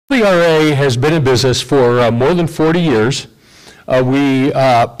LDRA has been in business for more than 40 years. We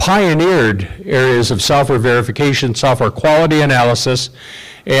pioneered areas of software verification, software quality analysis,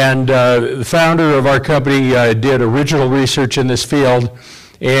 and the founder of our company did original research in this field,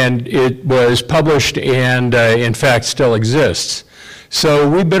 and it was published and in fact still exists. So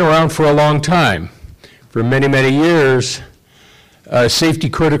we've been around for a long time. For many, many years, safety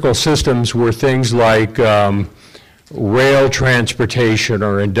critical systems were things like rail transportation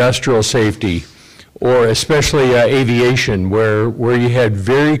or industrial safety, or especially aviation, where you had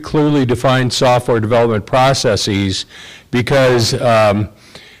very clearly defined software development processes, because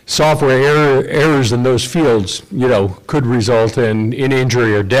software errors in those fields, could result in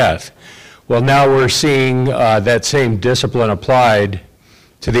injury or death. Well, now we're seeing that same discipline applied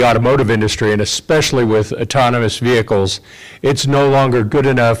to the automotive industry, and especially with autonomous vehicles. It's no longer good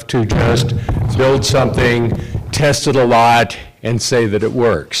enough to just build something, test it a lot, and say that it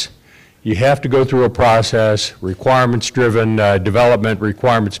works. You have to go through a process, requirements-driven development,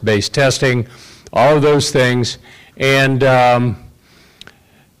 requirements-based testing, all of those things, and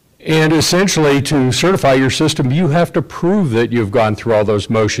essentially to certify your system, you have to prove that you've gone through all those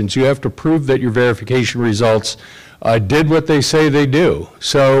motions. You have to prove that your verification results did what they say they do.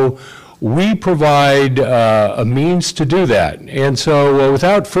 So we provide a means to do that. And so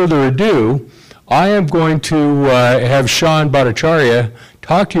without further ado, I am going to have Shan Bhattacharya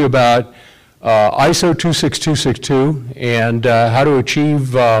talk to you about ISO 26262 and how to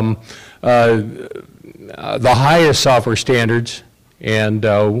achieve the highest software standards. And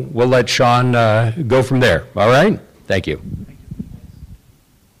we'll let Shan go from there. All right? Thank you.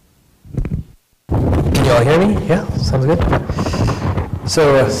 Can you all hear me? Yeah, sounds good.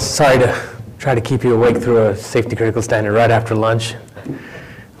 So sorry to try to keep you awake through a safety critical standard right after lunch.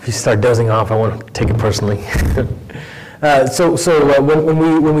 If you start dozing off, I won't take it personally.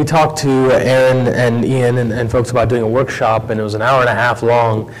 When we talked to Aaron and Ian and folks about doing a workshop, and it was an hour and a half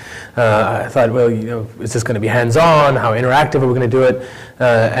long, I thought, well, is this going to be hands-on? How interactive are we going to do it?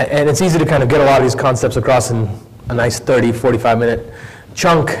 And it's easy to kind of get a lot of these concepts across in a nice 30, 45-minute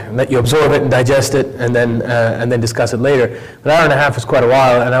chunk, and that you absorb it and digest it and then discuss it later. But an hour and a half was quite a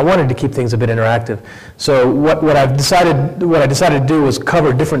while, and I wanted to keep things a bit interactive. So what I decided to do was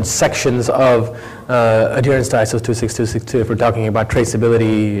cover different sections of adherence to ISO 26262 if we're talking about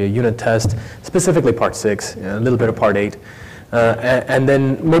traceability, unit test, specifically Part 6, a little bit of Part 8. And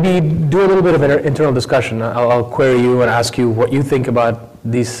then maybe do a little bit of internal discussion. I'll query you and ask you what you think about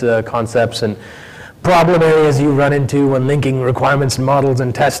these concepts and problem areas you run into when linking requirements and models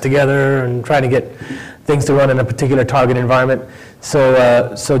and tests together and trying to get things to run in a particular target environment.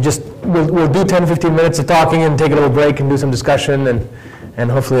 So just we'll do 10, 15 minutes of talking and take a little break and do some discussion,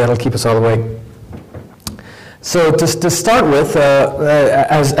 and hopefully that'll keep us all awake. So to start with,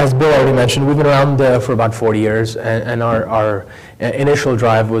 as Bill already mentioned, we've been around for about 40 years, and our initial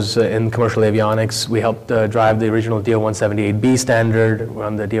drive was in commercial avionics. We helped drive the original DO-178B standard. We're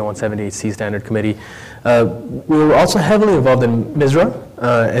on the DO-178C standard committee. We were also heavily involved in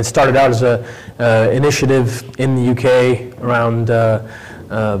MISRA. It started out as an initiative in the UK around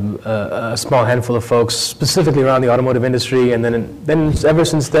a small handful of folks, specifically around the automotive industry, and then ever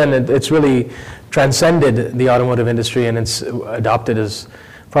since then, it's really transcended the automotive industry, and it's adopted as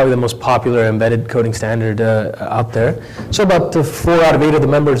probably the most popular embedded coding standard out there. So about 4 out of 8 of the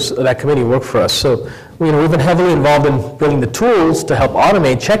members of that committee work for us. So we've been heavily involved in building the tools to help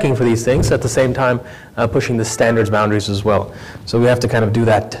automate checking for these things, at the same time pushing the standards boundaries as well. So we have to kind of do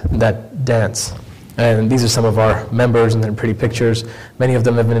that dance. And these are some of our members, and they're pretty pictures. Many of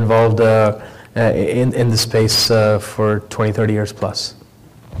them have been involved in the space for 20, 30 years plus.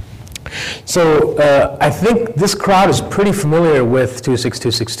 So I think this crowd is pretty familiar with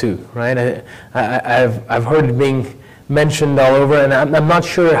 26262, right? I've heard it being mentioned all over, and I'm not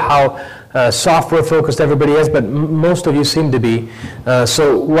sure how software focused everybody is, but most of you seem to be.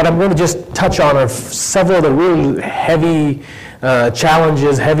 So what I'm going to just touch on are several of the really heavy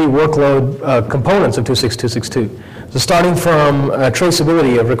challenges, heavy workload components of 26262. So starting from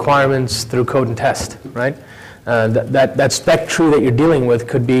traceability of requirements through code and test, right? That spec tree that you're dealing with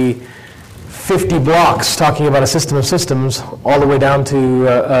could be 50 blocks talking about a system of systems, all the way down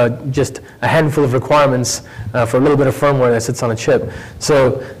to just a handful of requirements for a little bit of firmware that sits on a chip.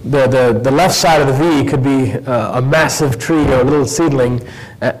 So the left side of the V could be a massive tree or a little seedling,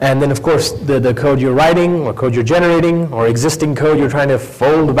 and then of course the code you're writing or code you're generating or existing code you're trying to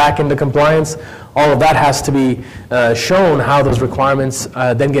fold back into compliance. All of that has to be shown how those requirements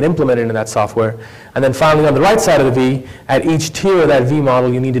then get implemented into that software. And then finally, on the right side of the V, at each tier of that V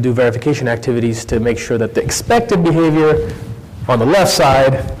model, you need to do verification activities to make sure that the expected behavior on the left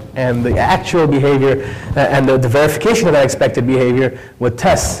side and the actual behavior and the verification of that expected behavior with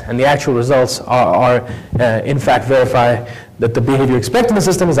tests, and the actual results are in fact verify that the behavior expected in the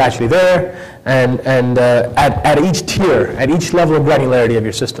system is actually there, and at each tier, at each level of granularity of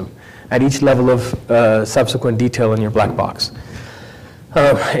your system, at each level of subsequent detail in your black box.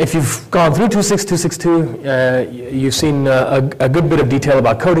 If you've gone through 26262, you've seen a good bit of detail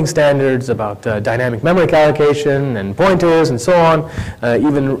about coding standards, about dynamic memory allocation and pointers and so on,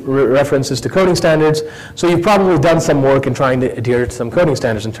 even references to coding standards. So you've probably done some work in trying to adhere to some coding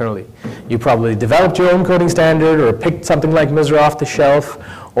standards internally. You probably developed your own coding standard or picked something like MISRA off the shelf,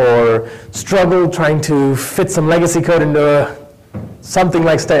 or struggled trying to fit some legacy code into something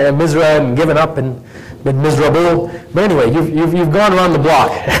like MISRA and given up and been miserable. But anyway, you've gone around the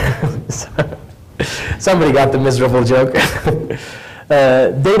block. Somebody got the miserable joke.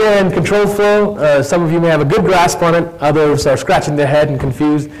 Data and control flow, some of you may have a good grasp on it, others are scratching their head and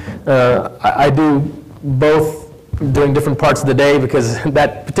confused. I do both during different parts of the day because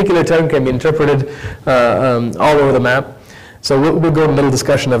that particular term can be interpreted all over the map. So we'll go into a little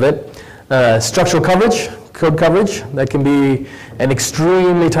discussion of it. Structural coverage, code coverage, that can be an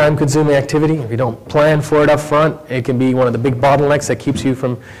extremely time-consuming activity. If you don't plan for it up front, it can be one of the big bottlenecks that keeps you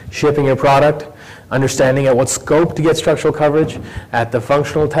from shipping your product. Understanding at what scope to get structural coverage, at the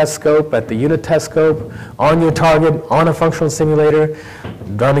functional test scope, at the unit test scope, on your target, on a functional simulator,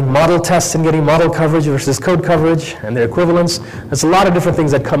 running model tests and getting model coverage versus code coverage and their equivalence. There's a lot of different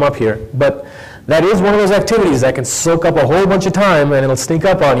things that come up here, but that is one of those activities that can soak up a whole bunch of time and it'll sneak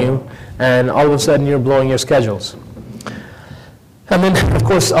up on you, and all of a sudden you're blowing your schedules. And then, of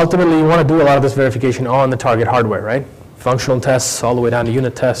course, ultimately you want to do a lot of this verification on the target hardware, right? Functional tests all the way down to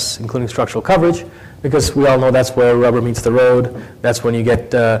unit tests, including structural coverage, because we all know that's where rubber meets the road. That's when you get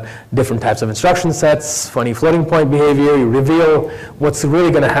different types of instruction sets, funny floating point behavior. You reveal what's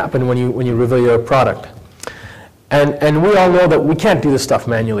really going to happen when you reveal your product. And we all know that we can't do this stuff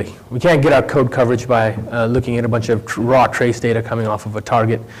manually. We can't get our code coverage by looking at a bunch of raw trace data coming off of a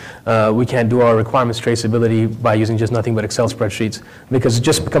target. We can't do our requirements traceability by using just nothing but Excel spreadsheets, because it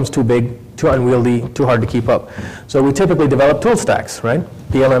just becomes too big, too unwieldy, too hard to keep up. So we typically develop tool stacks, right?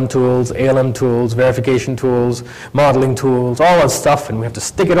 PLM tools, ALM tools, verification tools, modeling tools, all that stuff, and we have to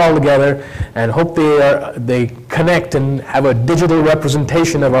stick it all together and hope they connect and have a digital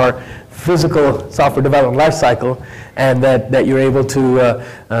representation of our physical software development lifecycle, and that you're able to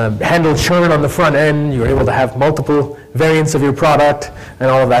handle churn on the front end, you're able to have multiple variants of your product,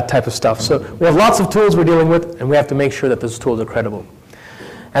 and all of that type of stuff. So we have lots of tools we're dealing with, and we have to make sure that those tools are credible.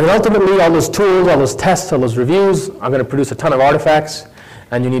 And then ultimately, all those tools, all those tests, all those reviews are going to produce a ton of artifacts,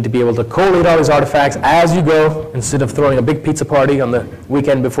 and you need to be able to collate all these artifacts as you go, instead of throwing a big pizza party on the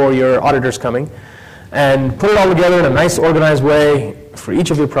weekend before your auditor's coming, and put it all together in a nice, organized way for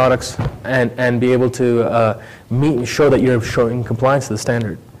each of your products, and be able to show that you're showing compliance to the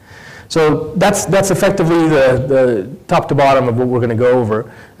standard. So that's effectively the top to bottom of what we're going to go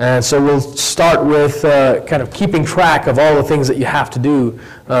over. And so we'll start with kind of keeping track of all the things that you have to do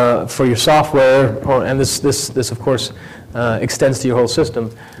for your software, and this of course extends to your whole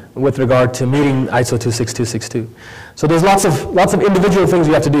system with regard to meeting ISO 26262. So there's lots of individual things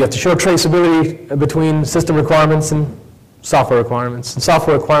you have to do. You have to show traceability between system requirements and software requirements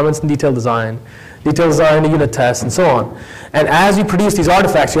and detailed design to unit tests, and so on. And as you produce these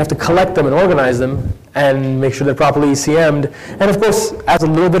artifacts, you have to collect them and organize them and make sure they're properly ECM'd. And of course, as a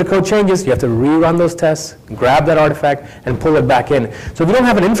little bit of code changes, you have to rerun those tests, grab that artifact, and pull it back in. So if you don't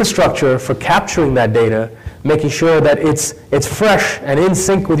have an infrastructure for capturing that data, making sure that it's fresh and in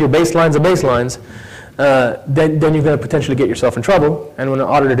sync with your baselines of baselines, then you're going to potentially get yourself in trouble. And when an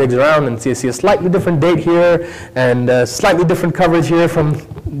auditor digs around and see a slightly different date here and slightly different coverage here from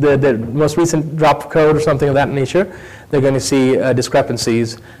the most recent drop code or something of that nature, they're going to see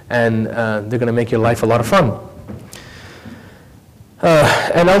discrepancies, and they're going to make your life a lot of fun.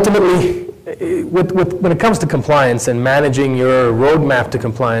 And ultimately, when it comes to compliance and managing your roadmap to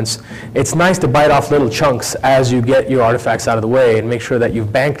compliance, it's nice to bite off little chunks as you get your artifacts out of the way and make sure that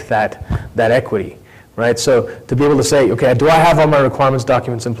you've banked that equity. Right? So to be able to say, okay, do I have all my requirements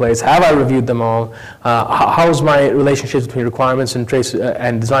documents in place? Have I reviewed them all? How's my relationships between requirements and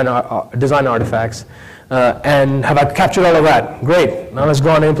design artifacts? And have I captured all of that? Great. Now let's go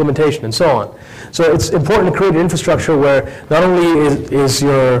on to implementation and so on. So it's important to create an infrastructure where not only is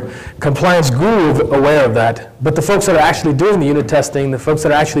your compliance guru aware of that, but the folks that are actually doing the unit testing, the folks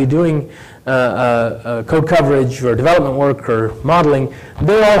that are actually doing code coverage or development work or modeling,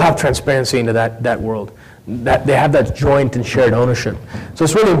 they all have transparency into that world. that they have that joint and shared ownership. So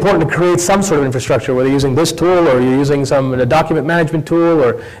it's really important to create some sort of infrastructure, whether you're using this tool or you're using a document management tool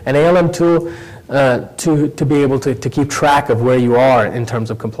or an ALM tool, to be able to keep track of where you are in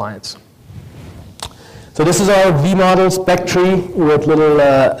terms of compliance. So this is our V-model spec tree with little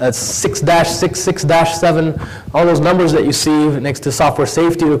 6-6, 6-7, all those numbers that you see next to software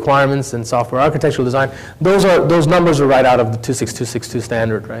safety requirements and software architectural design. Those numbers are right out of the 26262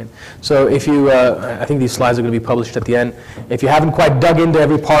 standard, right? So if you, I think these slides are going to be published at the end. If you haven't quite dug into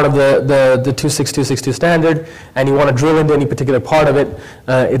every part of the 26262 standard and you want to drill into any particular part of it,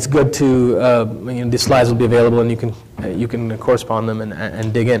 it's good to, these slides will be available and you can correspond them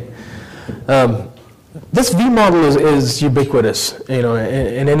and dig in. This V model is ubiquitous,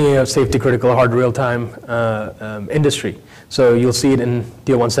 in any safety critical hard real-time industry. So you'll see it in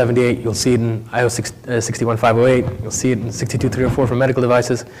DO 178, you'll see it in IO 61508, you'll see it in 62304 for medical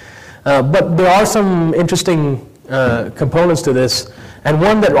devices. But there are some interesting components to this, and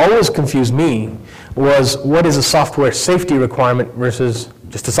one that always confused me was what is a software safety requirement versus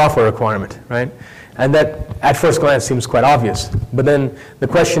just a software requirement, right? And that, at first glance, seems quite obvious. But then the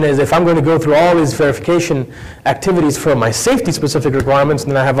question is, if I'm going to go through all these verification activities for my safety-specific requirements,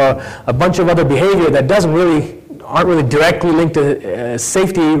 and then I have a bunch of other behavior that aren't really directly linked to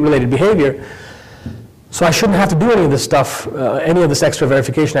safety-related behavior, so I shouldn't have to do any of this stuff, any of this extra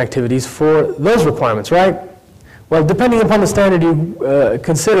verification activities for those requirements, right? Well, depending upon the standard you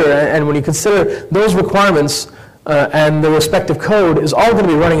consider, and when you consider those requirements, and the respective code is all going to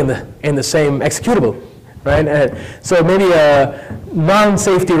be running in the same executable, right? So maybe a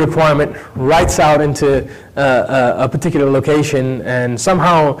non-safety requirement writes out into a particular location, and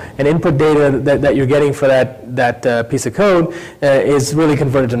somehow an input data that you're getting for that piece of code is really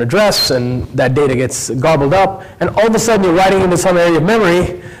converted to an address, and that data gets gobbled up, and all of a sudden you're writing into some area of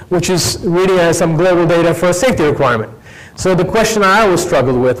memory which is reading some global data for a safety requirement. So the question I always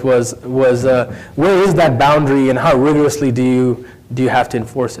struggled with was where is that boundary, and how rigorously do you have to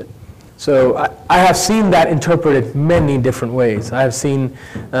enforce it? So I have seen that interpreted many different ways. I have seen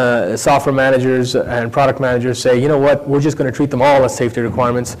software managers and product managers say, you know what, we're just going to treat them all as safety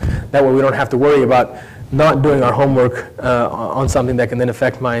requirements. That way we don't have to worry about not doing our homework on something that can then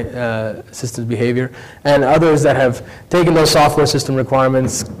affect my system's behavior. And others that have taken those software system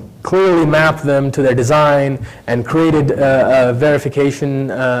requirements, clearly mapped them to their design, and created verification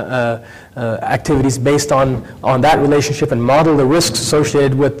activities based on that relationship, and model the risks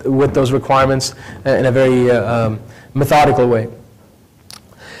associated with those requirements in a very methodical way.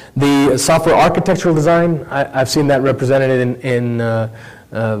 The software architectural design, I've seen that represented in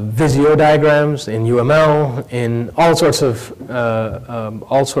Visio diagrams, in UML, in all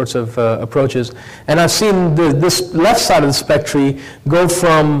sorts of approaches. And I've seen this left side of the spec tree go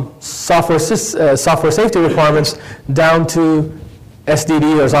from software safety requirements down to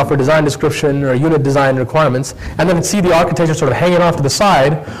SDD, or software design description, or unit design requirements, and then see the architecture sort of hanging off to the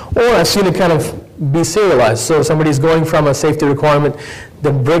side, or I've seen it kind of be serialized. So somebody's going from a safety requirement,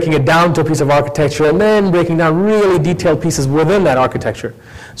 then breaking it down to a piece of architecture, and then breaking down really detailed pieces within that architecture.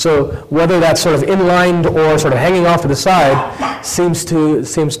 So whether that's sort of inlined or sort of hanging off to the side seems to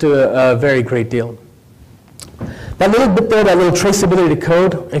vary a great deal. That little bit there, that little traceability to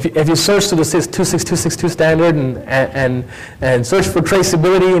code, if you search through the 26262 standard and search for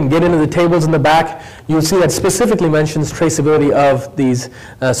traceability and get into the tables in the back, you'll see that specifically mentions traceability of these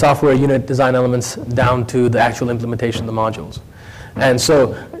software unit design elements down to the actual implementation of the modules. And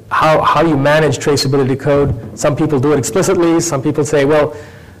so how you manage traceability code, some people do it explicitly, some people say, well,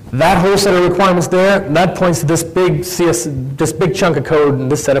 that whole set of requirements there, that points to this big chunk of code and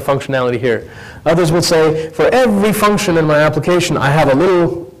this set of functionality here. Others will say, for every function in my application, I have a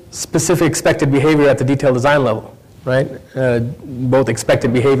little specific expected behavior at the detailed design level, right? Both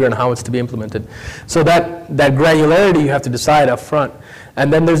expected behavior and how it's to be implemented. So that granularity you have to decide up front.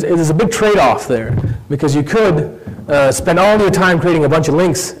 And then there's a big trade-off there, because you could spend all your time creating a bunch of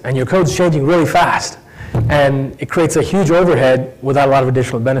links, and your code's changing really fast. And it creates a huge overhead without a lot of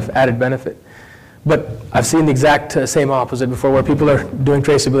additional added benefit. But I've seen the exact same opposite before, where people are doing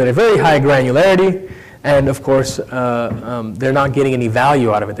traceability at very high granularity, and of course, they're not getting any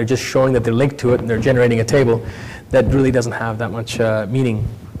value out of it. They're just showing that they're linked to it, and they're generating a table that really doesn't have that much meaning.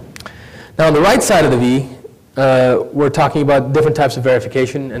 Now, on the right side of the V, we're talking about different types of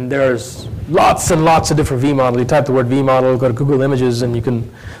verification, and there's lots and lots of different V models. You type the word V model, go to Google Images, and you can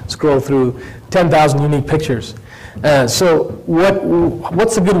scroll through 10,000 unique pictures. So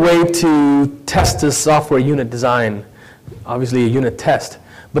what's a good way to test this software unit design? Obviously a unit test.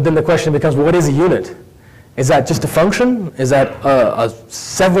 But then the question becomes, well, what is a unit? Is that just a function? Is that a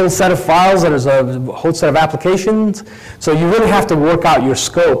several set of files? That is a whole set of applications? So you really have to work out your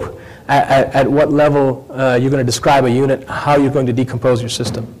scope at what level you're going to describe a unit, how you're going to decompose your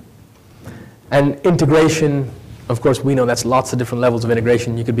system. And integration, of course, we know that's lots of different levels of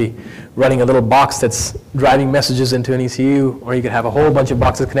integration. You could be running a little box that's driving messages into an ECU, or you could have a whole bunch of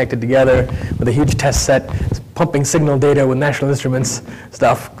boxes connected together with a huge test set, pumping signal data with National Instruments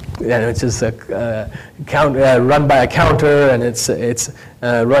stuff, and it's just run by a counter, and it's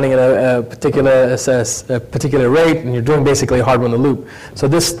running at a particular rate, and you're doing basically a hardware in the loop. So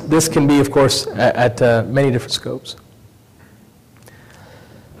this can be, of course, at many different scopes.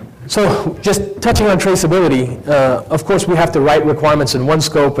 So just touching on traceability, of course we have to write requirements in one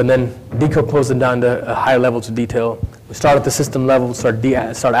scope and then decompose them down to higher levels of detail. We start at the system level, start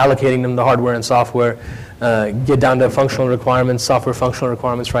allocating them to hardware and software, get down to functional requirements, software functional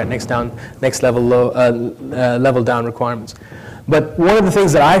requirements, right, next level level down requirements. But one of the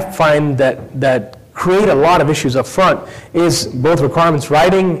things that I find that create a lot of issues up front is both requirements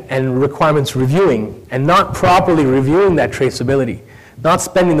writing and requirements reviewing, and not properly reviewing that traceability. Not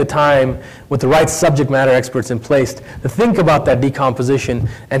spending the time with the right subject matter experts in place to think about that decomposition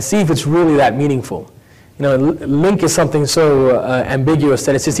and see if it's really that meaningful. You know, link is something so ambiguous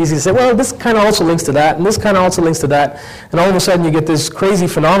that it's just easy to say, well, this kind of also links to that, and this kind of also links to that, and all of a sudden you get this crazy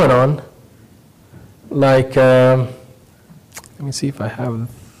phenomenon like, let me see if I have,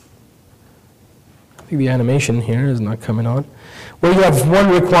 I think the animation here is not coming on, where you have one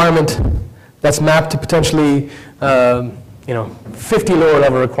requirement that's mapped to potentially 50 lower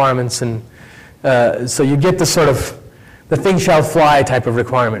level requirements, and so you get this sort of the thing shall fly type of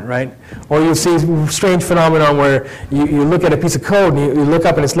requirement, right? Or you'll see a strange phenomenon where you look at a piece of code and you look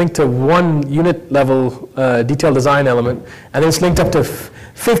up and it's linked to one unit level detailed design element, and then it's linked up to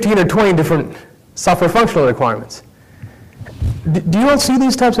 15 or 20 different software functional requirements. Do you all see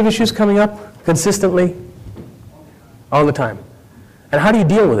these types of issues coming up consistently? All the time. And how do you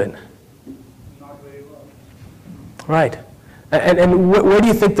deal with it? Not very well. Right. And where do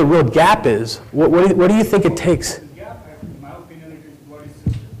you think the real gap is? What do you think it takes? The gap, in my opinion, it is body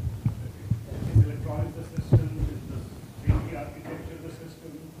system. Is electronics the system? Is the 3D architecture the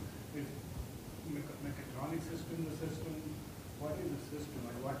system? Is mechatronic system the system? What is the system?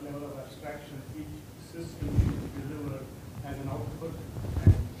 At what level of abstraction each system should deliver as an output?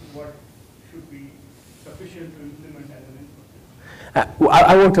 And what should be sufficient to implement as an input?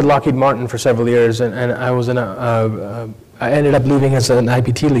 I worked at Lockheed Martin for several years, and I was in I ended up leaving as an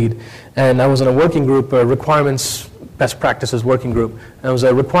IPT lead, and I was in a working group, a requirements best practices working group. And it was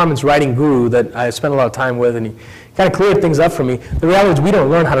a requirements writing guru that I spent a lot of time with, and he kind of cleared things up for me. The reality is we don't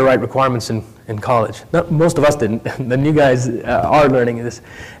learn how to write requirements in college. Most of us didn't. The new guys are learning this.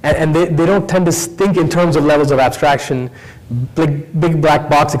 And they don't tend to think in terms of levels of abstraction, big black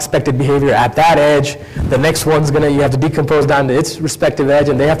box expected behavior at that edge. The next one's you have to decompose down to its respective edge,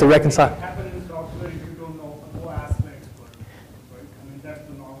 and they have to reconcile.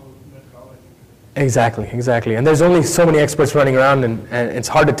 Exactly. And there's only so many experts running around, and it's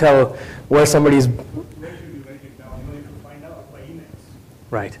hard to tell where somebody's... Where should you write it down? You have to find out by emails.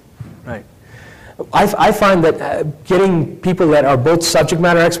 Right. I find that getting people that are both subject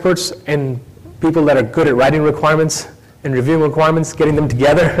matter experts and people that are good at writing requirements and reviewing requirements, getting them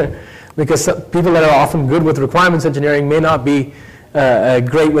together, because people that are often good with requirements engineering may not be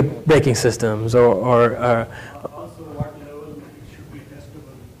great with braking systems or also, what level it should be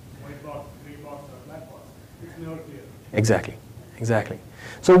testable, white box, gray box, or black box. It's never clear. Exactly.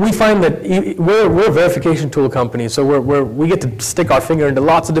 So we find that we're a verification tool company, so we get to stick our finger into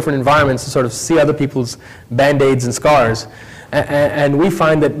lots of different environments to sort of see other people's band-aids and scars. And we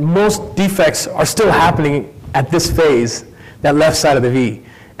find that most defects are still happening at this phase, that left side of the V.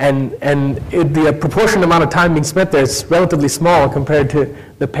 And the proportionate amount of time being spent there is relatively small compared to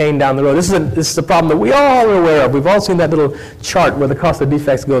the pain down the road. This is a problem that we all are aware of. We've all seen that little chart where the cost of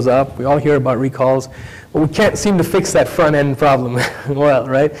defects goes up. We all hear about recalls. But we can't seem to fix that front-end problem well,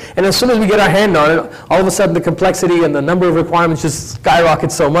 right? And as soon as we get our hand on it, all of a sudden the complexity and the number of requirements just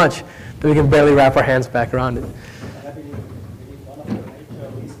skyrockets so much that we can barely wrap our hands back around it. I believe one of the major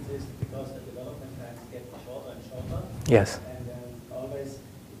reasons is because the development times get shorter and shorter. Yes. And always,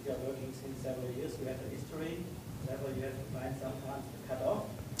 if you're working since several years, you have a history. Therefore, you have to find sometimes the cut-off.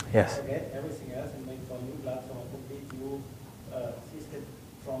 Yes. Forget everything else and make for a new platform a complete new system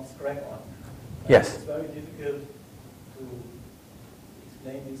from scratch on. Yes. It's very difficult to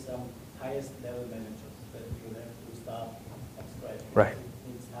explain with some highest level managers that you have to start from scratch. Right. It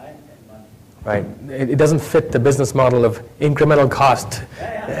needs time and money. right? It doesn't fit the business model of incremental cost,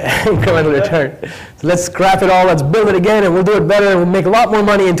 incremental return. So let's scrap it all, let's build it again, and we'll do it better, and we'll make a lot more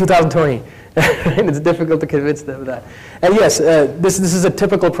money in 2020. And it's difficult to convince them of that. And yes, this is a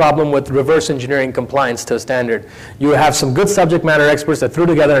typical problem with reverse engineering compliance to a standard. You have some good subject matter experts that threw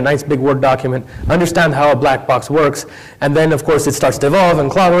together a nice big Word document, understand how a black box works, and then of course it starts to evolve and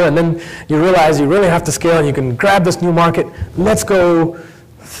clobber, and then you realize you really have to scale and you can grab this new market. Let's go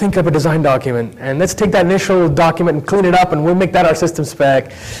think up a design document, and let's take that initial document and clean it up, and we'll make that our system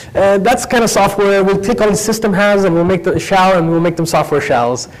spec. That's kind of software. We'll take all these system has, and we'll make the shell, and we'll make them software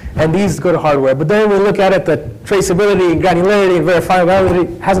shells, and these go to hardware. But then we look at it, the traceability, and granularity, and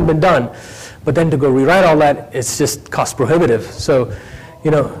verifiability hasn't been done. But then to go rewrite all that, it's just cost prohibitive. So,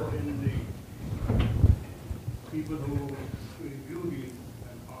 you know. People who review these,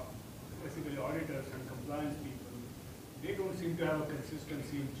 basically auditors and compliance people, they don't seem to have a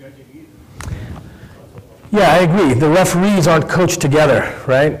consistency in judging either. Yeah, I agree. The referees aren't coached together,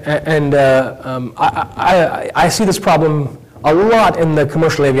 right? And I see this problem a lot in the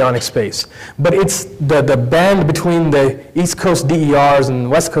commercial avionics space. But it's the band between the East Coast DERs and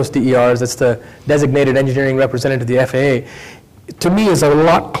West Coast DERs, that's the designated engineering representative of the FAA, to me is a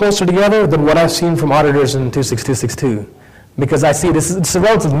lot closer together than what I've seen from auditors in 26262. Because I see it's a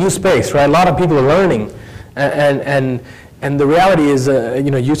relatively new space, right? A lot of people are learning. And the reality is,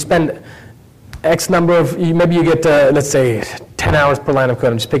 you spend X number of, maybe you get, let's say, 10 hours per line of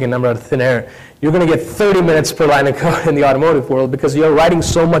code. I'm just picking a number out of thin air. You're going to get 30 minutes per line of code in the automotive world because you're writing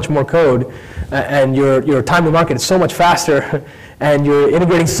so much more code, and your time to market is so much faster, and you're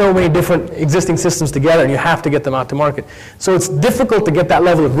integrating so many different existing systems together, and you have to get them out to market. So it's difficult to get that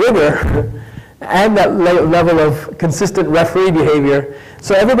level of rigor and that level of consistent referee behavior.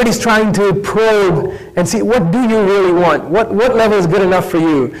 So everybody's trying to probe and see, what do you really want? What level is good enough for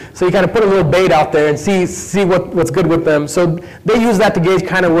you? So you kind of put a little bait out there and see what's good with them. So they use that to gauge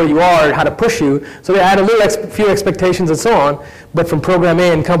kind of where you are and how to push you. So they add a little few expectations and so on. But from program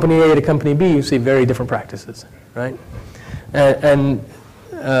A and company A to company B, you see very different practices, right?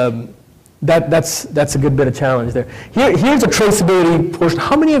 That's a good bit of challenge there. Here's a traceability portion.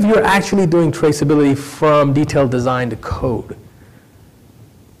 How many of you are actually doing traceability from detailed design to code?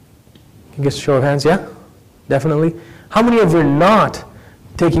 Can you get a show of hands? Yeah? Definitely. How many of you are not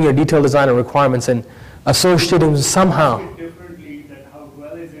taking your detailed design and requirements and associating them somehow? Differently, that how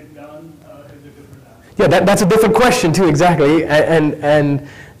well is it done is a different aspect. Yeah, that's a different question too, exactly. And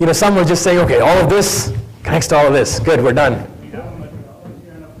some were just saying, okay, all of this connects to all of this. Good, we're done. We have a methodology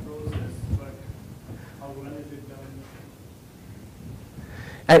and a process, but how well is it done?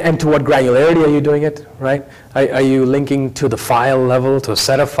 And to what granularity are you doing it, right? Are you linking to the file level, to a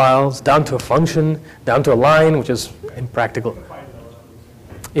set of files, down to a function, down to a line, which is impractical?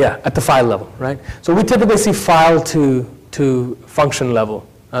 Yeah, at the file level, right? So we typically see file to function level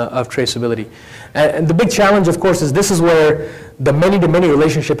of traceability. And the big challenge, of course, is this is where the many-to-many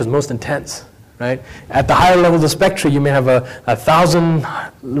relationship is most intense, right? At the higher level of the spectrum, you may have 1,000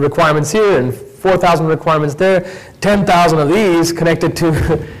 requirements here and 4,000 requirements there, 10,000 of these connected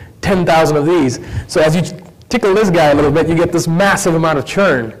to 10,000 of these. So as you tickle this guy a little bit, you get this massive amount of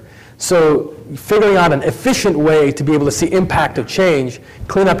churn. So figuring out an efficient way to be able to see impact of change,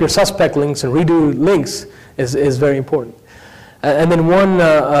 clean up your suspect links and redo links is very important. And then one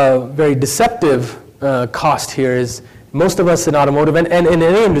very deceptive cost here is most of us in automotive and in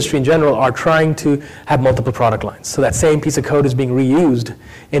any industry in general are trying to have multiple product lines. So that same piece of code is being reused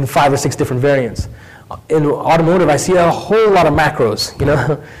in 5 or 6 different variants. In automotive, I see a whole lot of macros,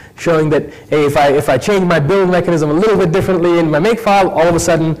 showing that, hey, if I change my build mechanism a little bit differently in my make file, all of a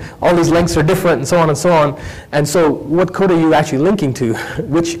sudden, all these links are different, and so on and so on. And so what code are you actually linking to?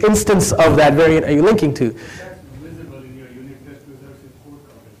 Which instance of that variant are you linking to? That's visible in your unit test results in code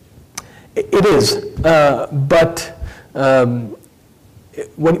coverage. It is, but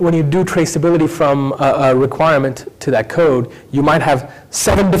when you do traceability from a requirement to that code, you might have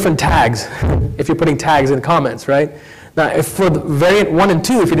 7 different tags if you're putting tags in comments, right? Now, if for the variant 1 and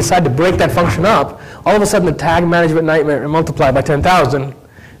 2, if you decide to break that function up, all of a sudden the tag management nightmare multiplied by 10,000.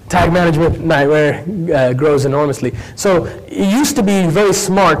 Tag management nightmare grows enormously. So it used to be very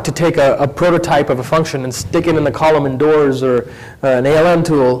smart to take a prototype of a function and stick it in the column indoors or an ALM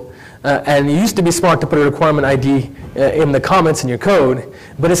tool. And it used to be smart to put a requirement ID in the comments in your code,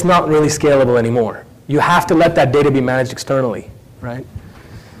 but it's not really scalable anymore. You have to let that data be managed externally, right?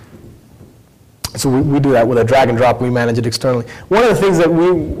 So we do that with a drag and drop. We manage it externally. One of the things that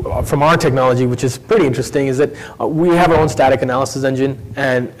from our technology, which is pretty interesting, is that we have our own static analysis engine,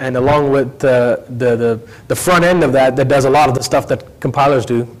 and along with the front end of that does a lot of the stuff that compilers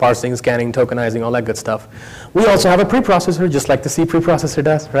do, parsing, scanning, tokenizing, all that good stuff. We also have a preprocessor, just like the C preprocessor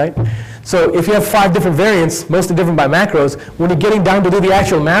does, right? So if you have 5 different variants, mostly different by macros, when you're getting down to do the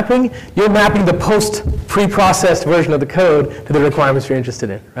actual mapping, you're mapping the post-preprocessed version of the code to the requirements you're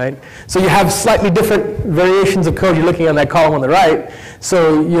interested in, right? So you have slightly different variations of code you're looking at that column on the right,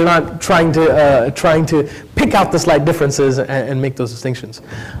 so you're not trying to pick out the slight differences and make those distinctions.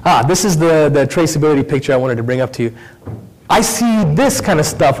 This is the traceability picture I wanted to bring up to you. I see this kind of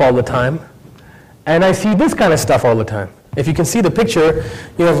stuff all the time, and I see this kind of stuff all the time. If you can see the picture,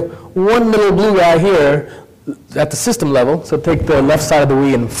 you have one little blue guy here at the system level, so take the left side of the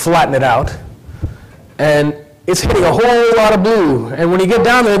Wii and flatten it out, and it's hitting a whole lot of blue. And when you get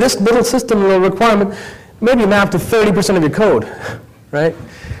down there, this little system little requirement maybe mapped to 30% of your code, right?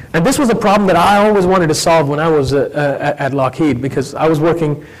 And this was a problem that I always wanted to solve when I was at Lockheed, because I was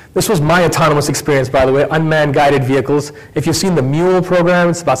working, this was my autonomous experience, by the way, unmanned guided vehicles. If you've seen the Mule program,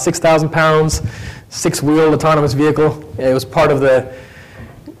 it's about 6,000 pounds, 6-wheel autonomous vehicle. It was part of the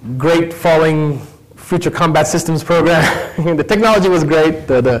Great Falling Future Combat Systems program. The technology was great.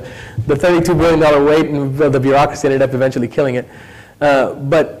 The $32 billion weight and the bureaucracy ended up eventually killing it.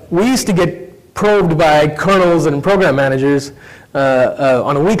 But we used to get probed by colonels and program managers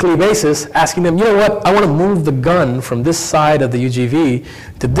on a weekly basis, asking them, you know what, I want to move the gun from this side of the UGV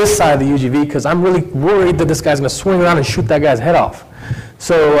to this side of the UGV because I'm really worried that this guy's going to swing around and shoot that guy's head off.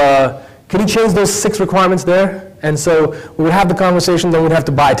 So can you change those 6 requirements there? And so we would have the conversation, then we'd have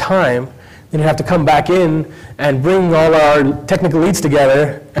to buy time. Then you'd have to come back in and bring all our technical leads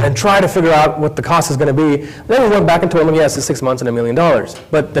together and try to figure out what the cost is going to be. Then we went back and told them, yes, it's 6 months and $1 million.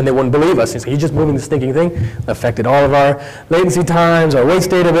 But then they wouldn't believe us. You're just moving the stinking thing. Affected all of our latency times, our weights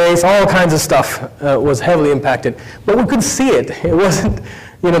database, all kinds of stuff was heavily impacted. But we could see it. It wasn't,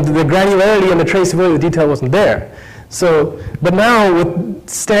 the granularity and the traceability of the detail wasn't there. So, but now with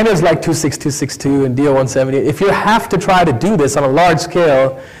standards like 26262 and DO170, if you have to try to do this on a large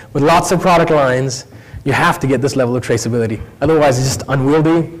scale with lots of product lines, you have to get this level of traceability. Otherwise, it's just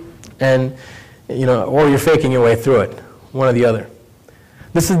unwieldy, and or you're faking your way through it, one or the other.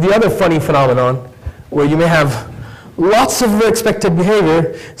 This is the other funny phenomenon where you may have lots of expected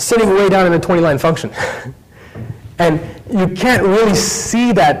behavior sitting way down in a 20-line function. And you can't really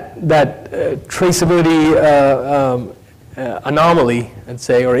see that traceability anomaly, I'd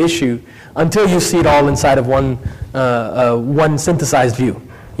say, or issue, until you see it all inside of one synthesized view.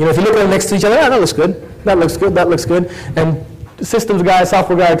 If you look at them next to each other, that looks good, that looks good, that looks good, and systems guy,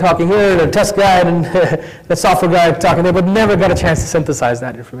 software guy talking here, and a test guy, and the software guy talking there, but never got a chance to synthesize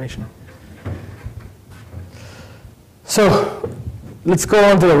that information. So let's go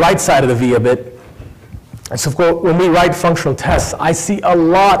on to the right side of the V a bit. So when we write functional tests, I see a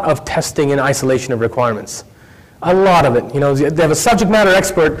lot of testing and isolation of requirements. A lot of it. They have a subject matter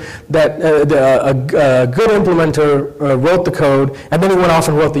expert that a good implementer wrote the code, and then he went off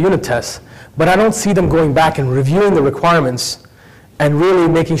and wrote the unit tests. But I don't see them going back and reviewing the requirements and really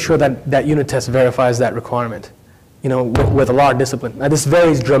making sure that that unit test verifies that requirement, with a lot of discipline. Now, this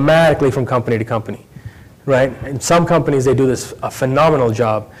varies dramatically from company to company, right? In some companies, they do this a phenomenal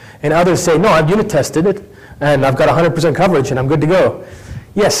job. And others say, no, I've unit tested it, and I've got 100% coverage, and I'm good to go.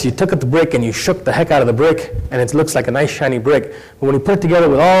 Yes, you took out the brick and you shook the heck out of the brick, and it looks like a nice shiny brick. But when you put it together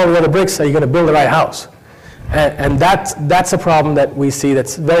with all the other bricks, are you going to build the right house? And that's a problem that we see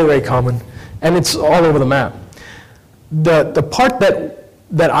that's very, very common, and it's all over the map. The part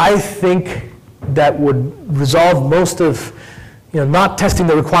that I think that would resolve most of not testing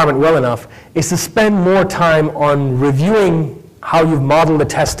the requirement well enough is to spend more time on reviewing how you've modeled the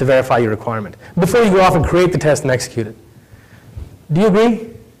test to verify your requirement before you go off and create the test and execute it. Do you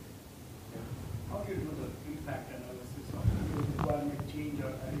agree? How do you do the impact analysis of the requirement change or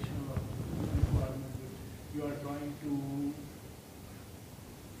addition of requirement which you are trying to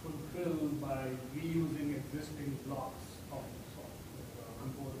fulfill by reusing existing blocks of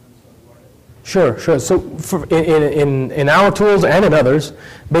components or whatever? Sure. So in our tools and in others,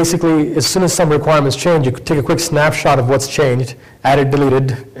 basically, as soon as some requirements change, you take a quick snapshot of what's changed, added,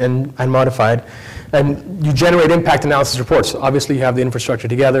 deleted, and modified, and you generate impact analysis reports. Obviously, you have the infrastructure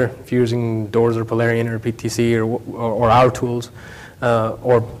together. If you're using Doors or Polarian or PTC or our tools,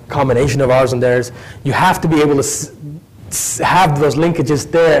 or combination of ours and theirs, you have to be able to have those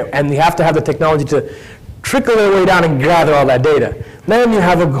linkages there, and you have to have the technology to trickle their way down and gather all that data. Then you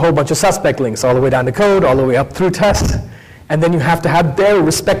have a whole bunch of suspect links all the way down to code, all the way up through test, and then you have to have their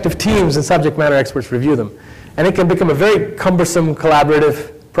respective teams and subject matter experts review them. And it can become a very cumbersome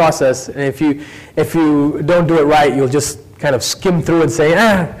collaborative process, and if you don't do it right, you'll just kind of skim through and say,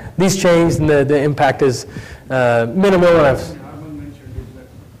 these changed and the impact is minimal. And Arman mentioned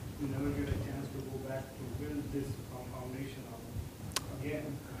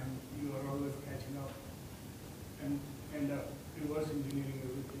and end up reverse engineering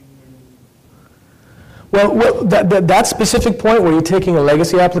everything. Well, that specific point where you're taking a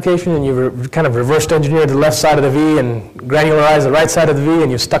legacy application and you've kind of reversed engineered the left side of the V and granularized the right side of the V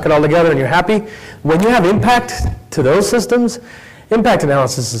and you've stuck it all together and you're happy, when you have impact to those systems, impact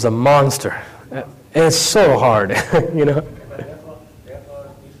analysis is a monster. And it's so hard, you know. But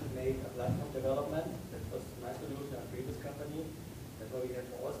therefore, we should make a platform development. That was my solution at previous company. That's why we have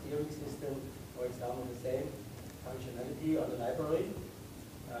our steering system, for example, the same functionality on the library.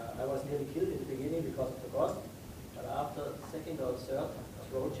 I was nearly killed in the beginning because of the cost, but after second or third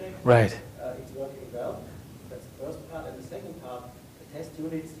project, Right. it's working well. That's the first part. And the second part, the test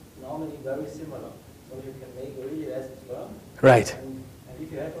units normally very similar. So you can make really lessons learned. Right. And if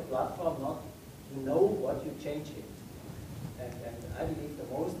you have a platform, you know what you change it. And I believe the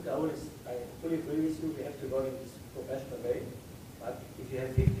most goal is, I fully agree with you, we have to go in this professional way. But if you have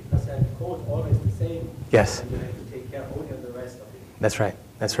 50% code always the same, Yes. then you have to take care only of the rest of it. That's right.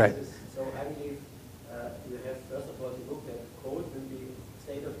 That's right. So I believe you have, first of all, to look at code will be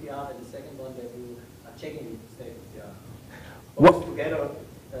state of the art, and the second one that you are checking it state of the art. Both together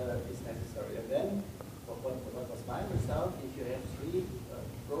is necessary. And then, what was my result, if you have 3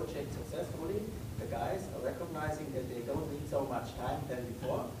 projects successfully, the guys are recognizing that they don't need so much time than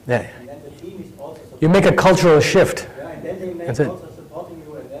before. Yeah. And then the team is also You make a cultural shift. Yeah, and then they make That's it. also supporting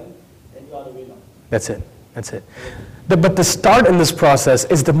you, and then you are the winner. That's it. That's it. But the start in this process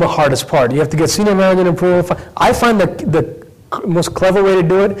is the hardest part. You have to get senior management approval. I find that the most clever way to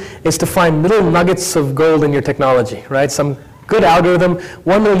do it is to find little nuggets of gold in your technology, right? Some good algorithm,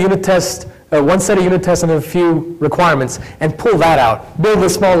 one little unit test, one set of unit tests and a few requirements, and pull that out. Build the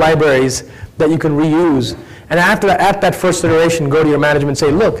small libraries that you can reuse. And after that, at that first iteration, go to your management and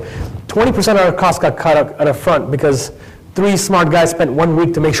say, look, 20% of our costs got cut up up front because 3 smart guys spent 1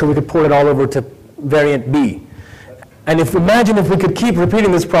 week to make sure we could port it all over to variant B. And imagine if we could keep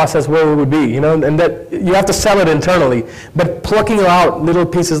repeating this process, where we would be, you know, and that you have to sell it internally. But plucking out little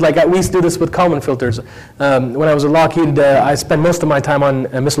pieces, like we used to do this with Kalman filters. When I was at Lockheed, I spent most of my time on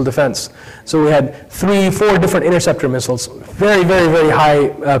missile defense. So we had 3, 4 different interceptor missiles, very, very, very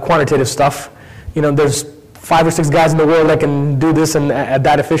high quantitative stuff. You know, there's 5 or 6 guys in the world that can do this and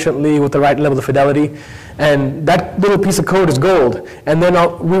that efficiently with the right level of fidelity. And that little piece of code is gold. And then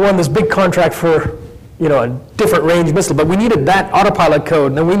we won this big contract for, you know, a different range missile, but we needed that autopilot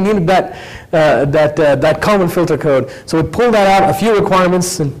code, and we needed that Kalman filter code. So we pulled that out, a few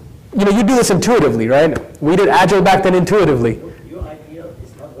requirements, and you know, you do this intuitively, right? We did Agile back then intuitively. Your idea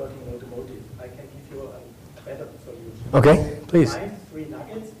is not working in automotive. I can give you a better solution. Okay, please. Find 3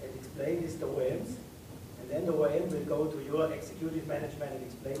 nuggets and explain this to OEMs, and then the OEM will go to your executive management and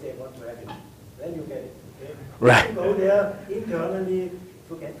explain they want to have it. Then you get it. Okay? Right. If you go there internally,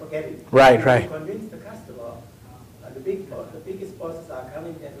 you can forget it. Right, right. You convince the customer, and the biggest bosses are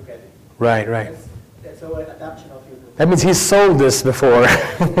coming there to get it. Right, right. That's our adoption of you. That means he's sold this before.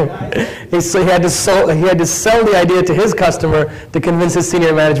 he had to sell the idea to his customer to convince his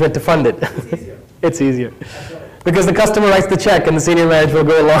senior management to fund it. It's easier. It's easier. Because the customer writes the check and the senior management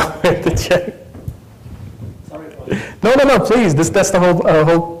will go along with the check. Sorry for that. No, please. That's the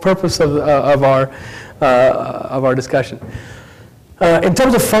whole purpose of our discussion. In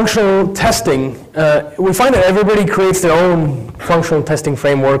terms of functional testing, we find that everybody creates their own functional testing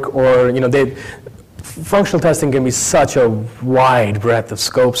framework, or, you know, functional testing can be such a wide breadth of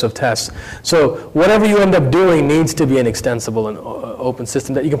scopes of tests. So whatever you end up doing needs to be an extensible and open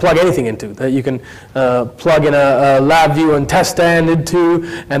system that you can plug anything into, that you can plug in a LabVIEW and test stand into,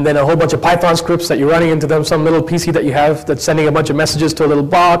 and then a whole bunch of Python scripts that you're running into them, some little PC that you have that's sending a bunch of messages to a little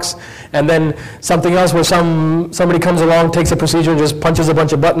box, and then something else where somebody comes along, takes a procedure and just punches a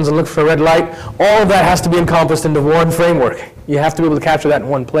bunch of buttons and looks for a red light. All of that has to be encompassed into one framework. You have to be able to capture that in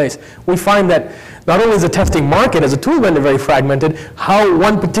one place. We find that not only is the testing market as a tool vendor very fragmented, how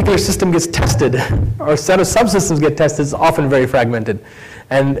one particular system gets tested or a set of subsystems get tested is often very fragmented.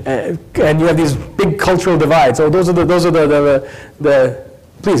 And you have these big cultural divides. So those are the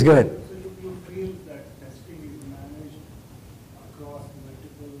please go ahead. So you feel that testing is managed across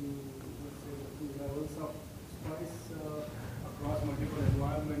multiple, let's say, the 2 levels of spice, across multiple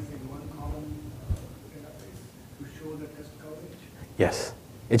environments in one common database to show the test coverage? Yes,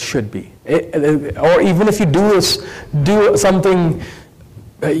 it should be. Or even if you do something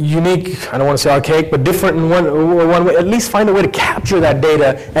unique, I don't want to say archaic, but different in one way, at least find a way to capture that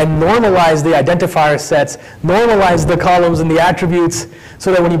data and normalize the identifier sets, normalize the columns and the attributes,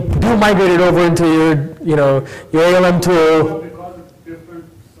 so that when you do migrate it over into your ALM tool. Because different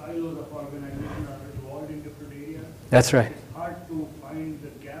silos of organization are involved in different areas. That's right. It's hard to find the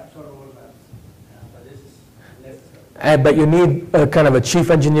gaps or overlaps. Yeah, but this is But you need a kind of a chief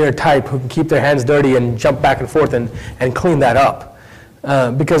engineer type who can keep their hands dirty and jump back and forth and clean that up.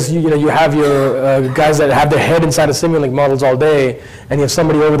 Because you have your guys that have their head inside of Simulink models all day, and you have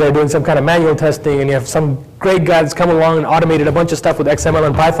somebody over there doing some kind of manual testing, and you have some great guy that's come along and automated a bunch of stuff with XML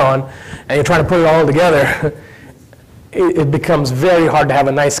and Python, and you're trying to put it all together. It becomes very hard to have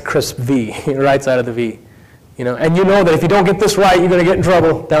a nice crisp V, right side of the V. And you know that if you don't get this right, you're going to get in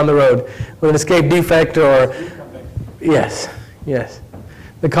trouble down the road with an escape defect or, yes.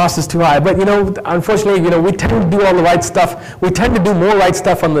 The cost is too high. But, unfortunately, we tend to do all the right stuff. We tend to do more right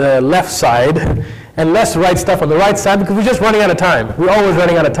stuff on the left side and less right stuff on the right side because we're just running out of time. We're always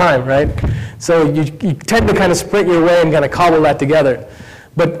running out of time, right? So you tend to kind of sprint your way and kind of cobble that together.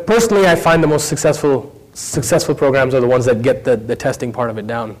 But personally, I find the most successful programs are the ones that get the testing part of it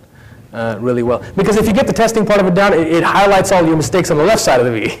down really well. Because if you get the testing part of it down, it highlights all your mistakes on the left side of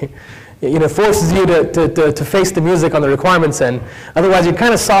the V. Forces you to face the music on the requirements end. Otherwise, you're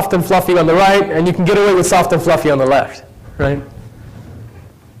kind of soft and fluffy on the right, and you can get away with soft and fluffy on the left, right?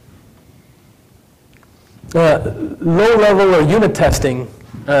 Low-level or unit testing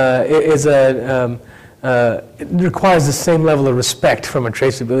it requires the same level of respect from a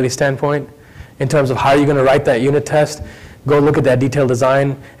traceability standpoint in terms of how you're going to write that unit test. Go look at that detailed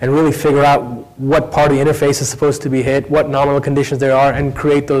design and really figure out what part of the interface is supposed to be hit, what nominal conditions there are, and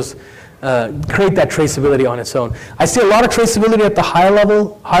create that traceability on its own. I see a lot of traceability at the higher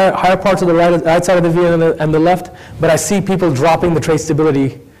level, higher parts of the right side of the V and the left, but I see people dropping the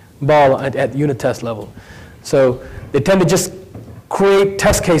traceability ball at unit test level. So they tend to just create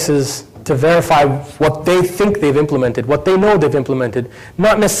test cases to verify what they think they've implemented, what they know they've implemented,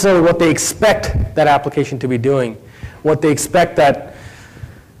 not necessarily what they expect that application to be doing, what they expect that,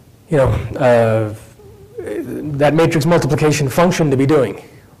 that matrix multiplication function to be doing,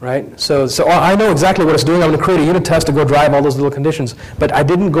 right? So I know exactly what it's doing. I'm going to create a unit test to go drive all those little conditions, but I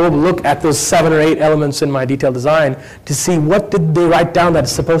didn't go look at those 7 or 8 elements in my detailed design to see what did they write down that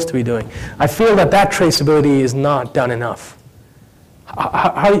it's supposed to be doing. I feel that traceability is not done enough.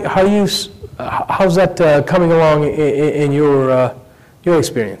 How's that coming along in your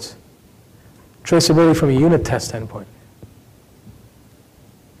experience? Traceability from a unit test standpoint.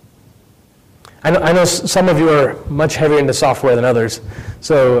 I know some of you are much heavier into software than others,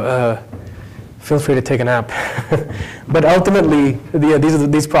 so feel free to take a nap. But ultimately,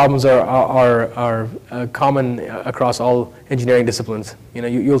 these problems are common across all engineering disciplines.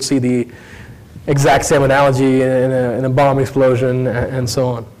 You'll see the exact same analogy in a bomb explosion and so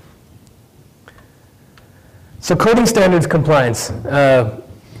on. So coding standards compliance.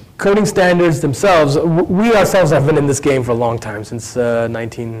 Coding standards themselves, we ourselves have been in this game for a long time, since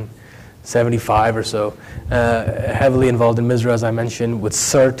 1975 or so. Heavily involved in MISRA, as I mentioned, with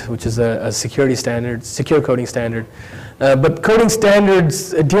CERT, which is a security standard, secure coding standard. But coding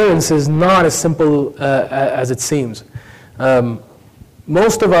standards adherence is not as simple as it seems.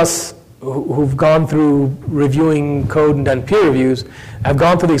 Most of us who've gone through reviewing code and done peer reviews have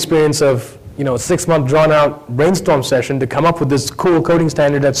gone through the experience of a 6-month drawn-out brainstorm session to come up with this cool coding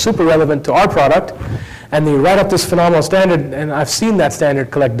standard that's super relevant to our product, and they write up this phenomenal standard, and I've seen that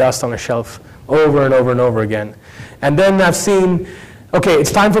standard collect dust on a shelf over and over and over again. And then I've seen, okay,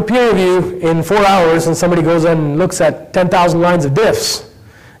 it's time for peer review in 4 hours, and somebody goes in and looks at 10,000 lines of diffs,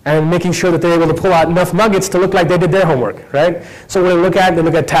 and making sure that they're able to pull out enough nuggets to look like they did their homework, right? So what they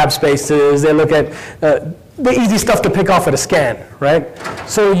look at tab spaces, they look at the easy stuff to pick off at a scan, right?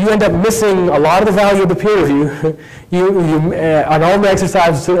 So you end up missing a lot of the value of the peer review. On all the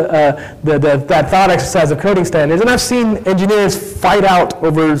exercise, that thought exercise of coding standards, and I've seen engineers fight out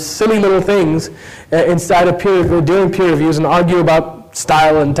over silly little things inside of during peer reviews and argue about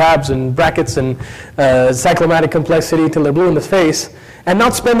style and tabs and brackets and cyclomatic complexity till they're blue in the face, and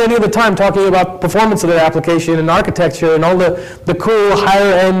not spend any of the time talking about performance of their application and architecture and all the cool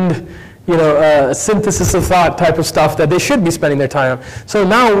higher end synthesis of thought type of stuff that they should be spending their time on. So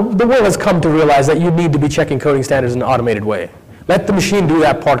now the world has come to realize that you need to be checking coding standards in an automated way. Let the machine do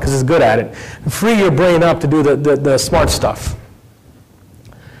that part because it's good at it. Free your brain up to do the smart stuff.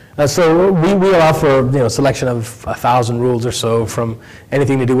 So we allow for selection of 1,000 rules or so, from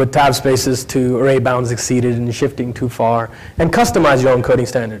anything to do with tab spaces to array bounds exceeded and shifting too far, and customize your own coding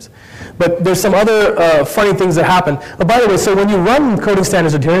standards. But there's some other funny things that happen. Oh, by the way, so when you run coding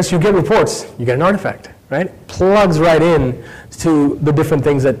standards adherence, you get reports. You get an artifact, right? It plugs right in to the different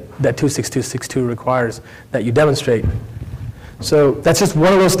things that 26262 requires that you demonstrate. So that's just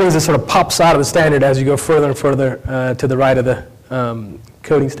one of those things that sort of pops out of the standard as you go further and further to the right of the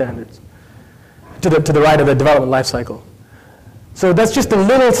coding standards, to the right of the development lifecycle. So that's just a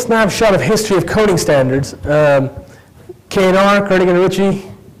little snapshot of history of coding standards. K&R, Koenig and Ritchie,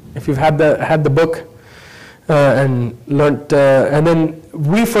 if you've had the book and learned, and then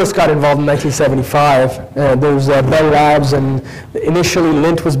we first got involved in 1975. There was Bell Labs, and initially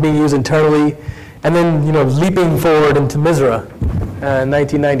Lint was being used internally, and then leaping forward into MISRA,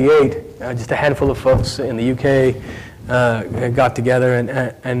 1998. Just a handful of folks in the UK got together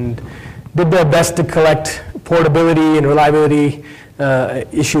and did their best to collect portability and reliability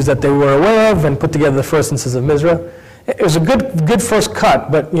issues that they were aware of, and put together the first instance of MISRA. It was a good first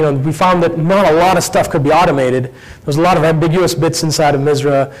cut, but we found that not a lot of stuff could be automated. There was a lot of ambiguous bits inside of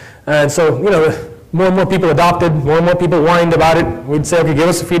MISRA, and so more and more people adopted, more and more people whined about it. We'd say, okay, give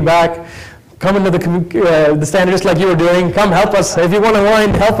us the feedback, come into the standard just like you were doing. Come help us if you want to whine,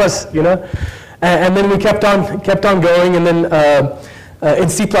 help us, And then we kept on going, and then. In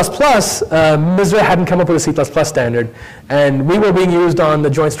C++, MISRA hadn't come up with a C++ standard, and we were being used on the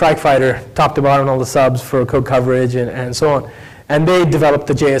Joint Strike Fighter, top to bottom, all the subs for code coverage and so on. And they developed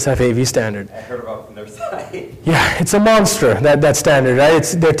the JSF-AV standard. I heard about it from their side. Yeah, it's a monster, that standard, right?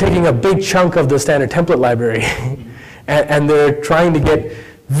 They're taking a big chunk of the standard template library, and they're trying to get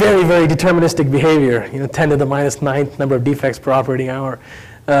very, very deterministic behavior, 10 to the minus 9th number of defects per operating hour.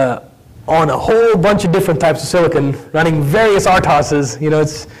 On a whole bunch of different types of silicon, running various RTOSes,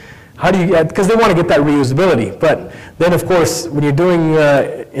 it's how do you because they want to get that reusability. But then, of course, when you're doing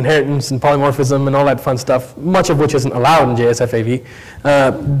inheritance and polymorphism and all that fun stuff, much of which isn't allowed in JSF-AV,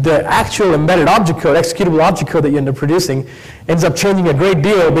 the actual embedded object code, executable object code that you end up producing, ends up changing a great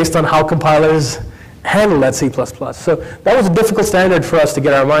deal based on how compilers handle that C++. So that was a difficult standard for us to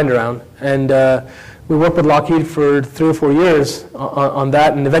get our mind around, and we worked with Lockheed for 3 or 4 years on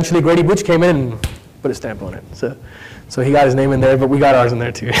that, and eventually Grady Butch came in and put a stamp on it. So he got his name in there, but we got ours in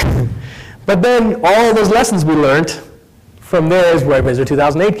there too. But then all those lessons we learned from there is where MISRA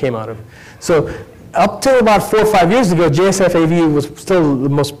 2008 came out of. So up till about 4 or 5 years ago, JSF-AV was still the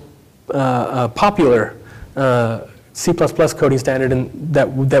most popular C++ coding standard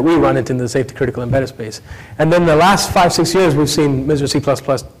that we run into in the safety critical embedded space. And then the last 5, 6 years, we've seen MISRA C++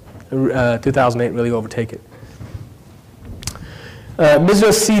 2008 really overtake it.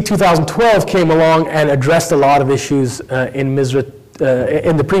 MISRA C 2012 came along and addressed a lot of issues in MISRA,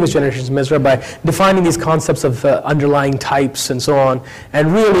 in the previous generations of MISRA, by defining these concepts of underlying types and so on,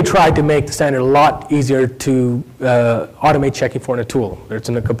 and really tried to make the standard a lot easier to automate checking for in a tool, whether it's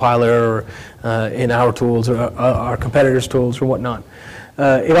in a compiler or in our tools or our competitors' tools or whatnot.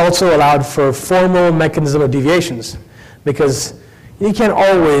 It also allowed for formal mechanism of deviations, because you can't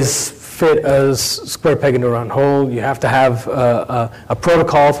always fit a square peg into a round hole. You have to have a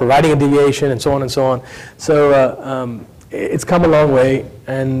protocol for writing a deviation and so on and so on. So it's come a long way,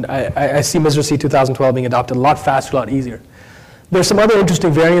 and I see MISRA C 2012 being adopted a lot faster, a lot easier. There's some other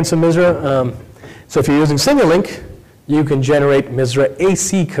interesting variants of MISRA. So if you're using Simulink, you can generate MISRA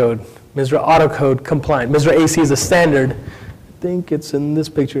AC code, MISRA autocode compliant. MISRA AC is a standard. I think it's in this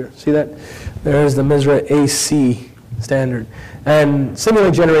picture. See that? There's the MISRA AC standard. And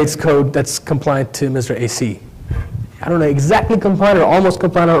Simulink generates code that's compliant to MISRA AC. I don't know exactly compliant or almost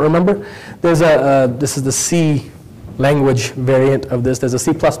compliant, I don't remember. There's this is the C language variant of this. There's a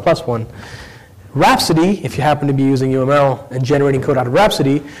C++ one. Rhapsody, if you happen to be using UML and generating code out of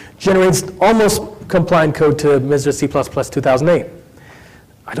Rhapsody, generates almost compliant code to MISRA C++ 2008.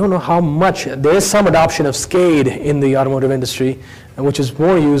 I don't know how much. There is some adoption of SCADE in the automotive industry, which is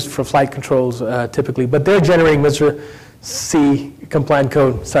more used for flight controls typically, but they're generating MISRA C compliant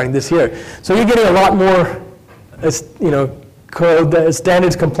code starting this year. So you're getting a lot more, code,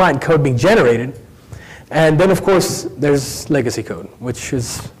 standards compliant code being generated. And then, of course, there's legacy code, which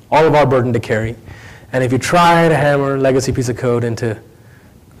is all of our burden to carry. And if you try to hammer a legacy piece of code into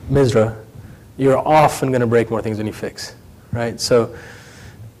MISRA, you're often going to break more things than you fix, right? So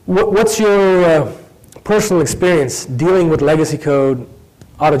what's your personal experience dealing with legacy code,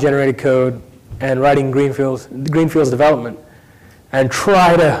 auto-generated code, and writing greenfields development, and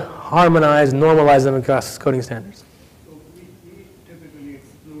try to harmonize, normalize them across coding standards? So we typically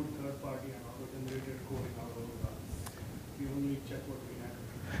exclude third-party and auto-generated code in our own runs. We only check what we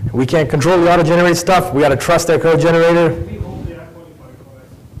have. We can't control the auto-generated stuff. We got to trust their code generator. We hope they are qualified for us.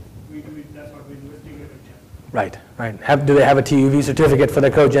 That's what we investigate and check. Right, right. Do they have a TUV certificate for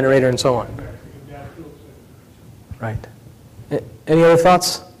their code generator and so on? If they have to, Right. Any other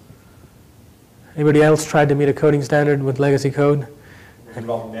thoughts? Anybody else tried to meet a coding standard with legacy code? It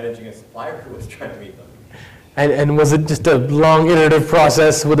involved managing a supplier who was trying to meet them. And was it just a long iterative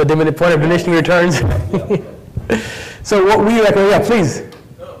process with a point of diminishing returns? So what we recommend, yeah, please.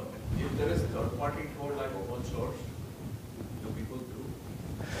 No, if there is third-party code like open source, do we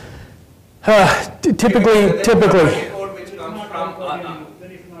Typically. Code which Then comes it's from, not third party anymore.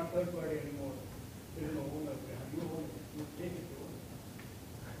 Then it's not third party anymore. There is no owner there. You own it. You take it.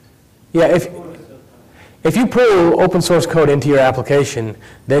 You own it. Yeah, if you pull open source code into your application,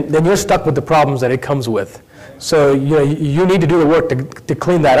 then you're stuck with the problems that it comes with. So you need to do the work to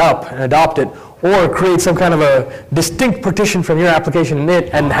clean that up and adopt it, or create some kind of a distinct partition from your application in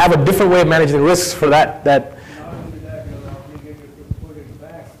it and have a different way of managing the risks for that. Not only that, you're obligated to put it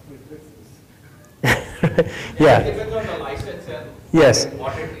back with fixes. Yeah. It depends on the license and Yes.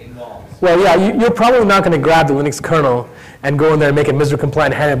 what it involves. Well, yeah, you're probably not going to grab the Linux kernel and go in there and make it MISRA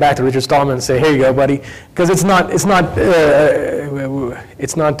compliant and hand it back to Richard Stallman and say, here you go, buddy, because it's not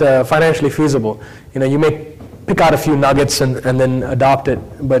financially feasible. You may pick out a few nuggets and then adopt it,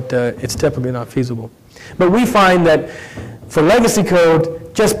 but it's typically not feasible. But we find that for legacy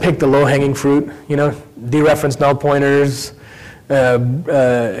code, just pick the low-hanging fruit. Dereference null pointers,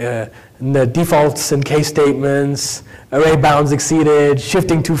 the defaults and case statements, array bounds exceeded,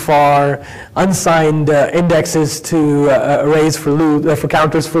 shifting too far, unsigned indexes to arrays for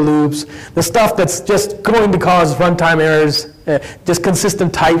counters for loops, the stuff that's just going to cause runtime errors, just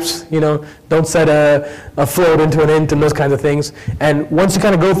consistent types, don't set a float into an int and those kinds of things. And once you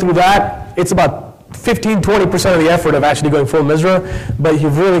kind of go through that, it's about 15-20% of the effort of actually going full MISRA, but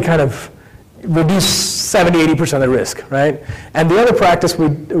you've really kind of reduced 70-80% of the risk, right? And the other practice we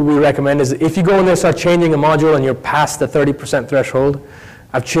recommend is if you go in there and start changing a module and you're past the 30% threshold,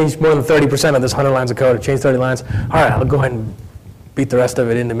 I've changed more than 30% of this 100 lines of code, I've changed 30 lines, all right, I'll go ahead and beat the rest of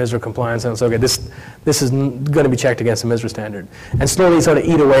it into MISRA compliance, and it's okay, this is going to be checked against the MISRA standard. And slowly sort of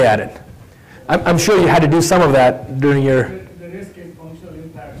eat away at it. I'm sure you had to do some of that during your... The risk is functional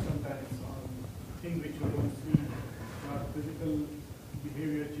impact sometimes on things which you don't see, not physical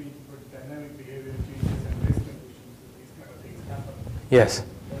behavior change, but dynamic behavior changes and risk conditions. These kind of things happen. Yes.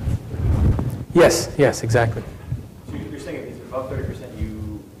 Yes, exactly. So you're saying if it's above 30%,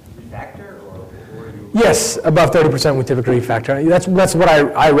 you refactor, or you? Yes, above 30% we typically refactor. That's what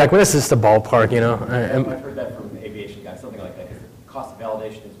I recommend. This is just a ballpark, I've heard that from aviation guys, something like that, because the cost of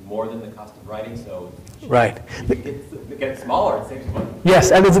validation is more than the cost of writing, so Right. if you get it smaller, it saves money. Yes,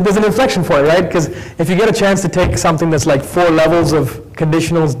 and there's an inflection point, right? Because if you get a chance to take something that's like 4 levels of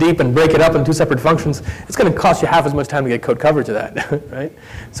conditionals deep and break it up into 2 separate functions, it's going to cost you half as much time to get code coverage of that, right?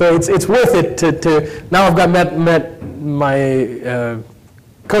 So it's worth it to now I've got met my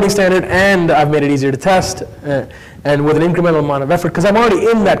coding standard, and I've made it easier to test, and with an incremental amount of effort, because I'm already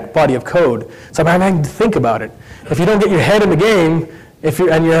in that body of code, so I'm having to think about it. If you don't get your head in the game,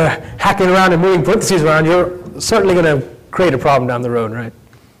 you're hacking around and moving parentheses around, you're certainly going to create a problem down the road, right?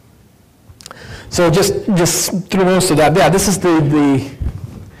 So just through most of that, yeah, this is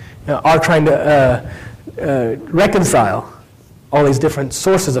our trying to reconcile all these different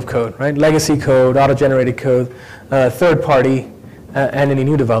sources of code, right? Legacy code, auto-generated code, third-party, and any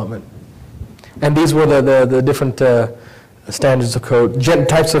new development. And these were the different standards of code,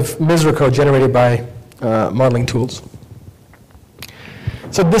 types of MISRA code generated by modeling tools.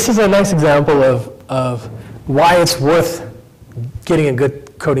 So this is a nice example of why it's worth getting a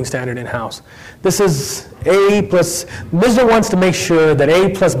good coding standard in-house. This is A plus, MISRA wants to make sure that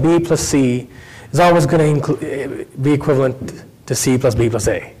A plus B plus C is always going to be equivalent to C plus B plus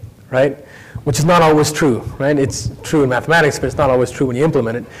A, right? Which is not always true, right? It's true in mathematics, but it's not always true when you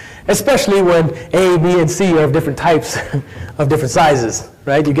implement it, especially when A, B, and C are of different types, of different sizes,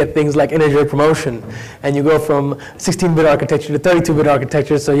 right? You get things like integer promotion, and you go from 16-bit architecture to 32-bit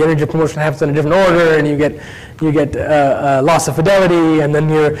architecture, so your integer promotion happens in a different order, and you get loss of fidelity, and then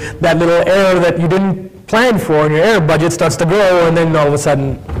that little error that you didn't plan for, and your error budget starts to grow, and then all of a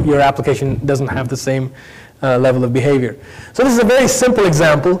sudden your application doesn't have the same level of behavior. So this is a very simple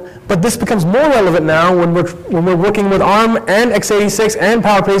example, but this becomes more relevant now when we're working with ARM and x86 and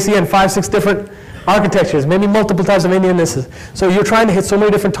PowerPC and 5-6 different architectures, maybe multiple types of Indiannesses. So you're trying to hit so many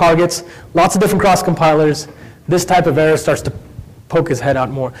different targets, lots of different cross compilers. This type of error starts to poke his head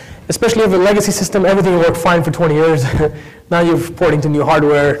out more. Especially if a legacy system, everything worked fine for 20 years. Now you're porting to new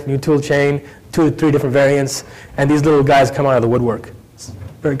hardware, new tool chain, 2 to 3 different variants, and these little guys come out of the woodwork. It's a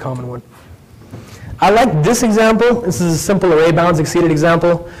very common one. I like this example. This is a simple array bounds exceeded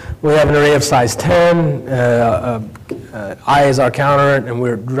example. We have an array of size 10. I is our counter, and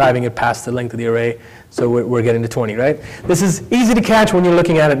we're driving it past the length of the array, so we're getting to 20, right? This is easy to catch when you're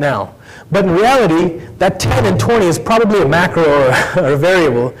looking at it now. But in reality, that 10 and 20 is probably a macro or a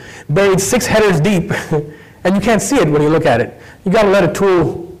variable buried 6 headers deep, and you can't see it when you look at it. You got to let a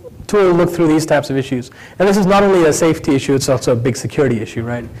tool look through these types of issues. And this is not only a safety issue, it's also a big security issue,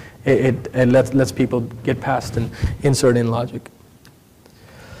 right? It lets people get past and insert in logic.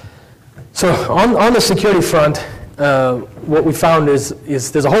 So on the security front, what we found is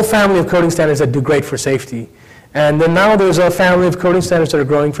there's a whole family of coding standards that do great for safety. And then now there's a family of coding standards that are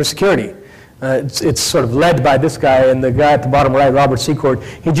growing for security. It's sort of led by this guy, and the guy at the bottom right, Robert Secord,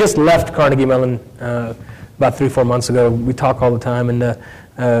 he just left Carnegie Mellon about 3-4 months ago. We talk all the time, and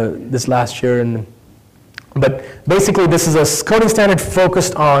this last year. But basically, this is a coding standard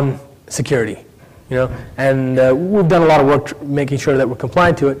focused on security, and we've done a lot of work making sure that we're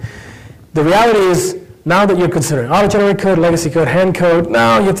compliant to it. The reality is, now that you're considering auto-generated code, legacy code, hand code,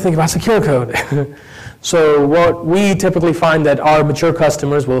 now you have to think about secure code. So what we typically find that our mature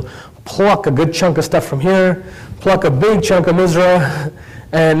customers will pluck a good chunk of stuff from here, pluck a big chunk of Misra,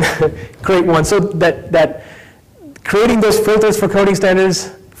 and create one. So that creating those filters for coding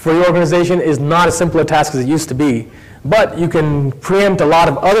standards for your organization is not as simple a task as it used to be. But you can preempt a lot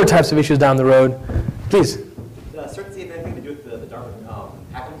of other types of issues down the road. Please. Does CertC have anything to do with the DARPA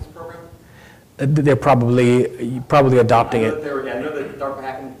Hackams program? They're probably adopting it. I know that DARPA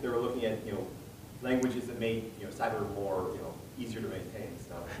Hackams, they were looking at languages that made cyber more easier to maintain.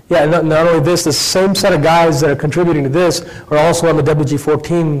 So. Yeah, not only this, the same set of guys that are contributing to this are also on the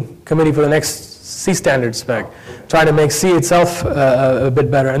WG14 committee for the next C standard spec, trying to make C itself a bit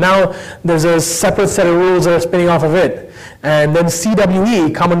better. And now there's a separate set of rules that are spinning off of it. And then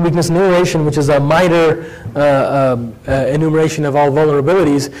CWE, Common Weakness Enumeration, which is a MITRE enumeration of all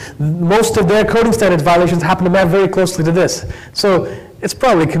vulnerabilities, most of their coding standards violations happen to map very closely to this. So it's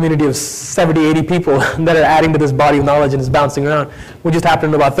probably a community of 70, 80 people that are adding to this body of knowledge and it's bouncing around. We just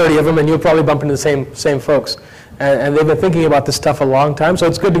happen to know about 30 of them, and you'll probably bump into the same folks. And they've been thinking about this stuff a long time, so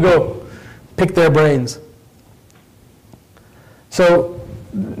it's good to go pick their brains. So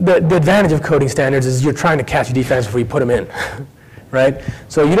the advantage of coding standards is you're trying to catch defects before you put them in, right?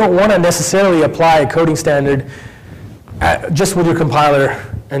 So you don't want to necessarily apply a coding standard just with your compiler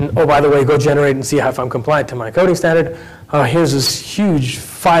and, oh, by the way, go generate and see if I'm compliant to my coding standard. Here's this huge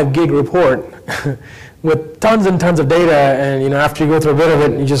 5 gig report with tons and tons of data, and after you go through a bit of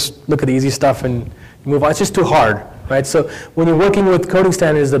it, you just look at the easy stuff and you move on. It's just too hard, right? So when you're working with coding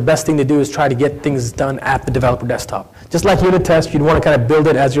standards, the best thing to do is try to get things done at the developer desktop. Just like unit test, you'd want to kind of build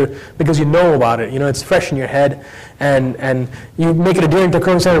it because you know about it. It's fresh in your head, and you make it adherent to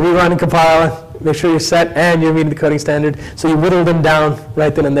coding standard, rerun and compile, make sure you're set and you're meeting the coding standard, so you whittle them down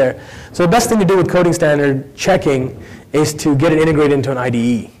right then and there. So the best thing to do with coding standard checking is to get it integrated into an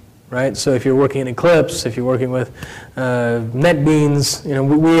IDE, right? So if you're working in Eclipse, if you're working with NetBeans,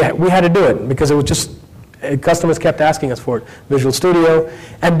 we had to do it because it was just, customers kept asking us for it. Visual Studio,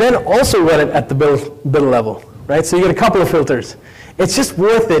 and then also run it at the build level, right? So you get a couple of filters. It's just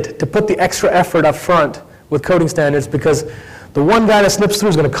worth it to put the extra effort up front with coding standards, because the one guy that slips through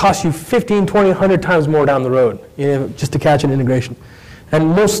is going to cost you 15, 20, 100 times more down the road, just to catch an integration. And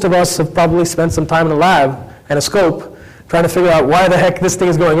most of us have probably spent some time in a lab and a scope trying to figure out why the heck this thing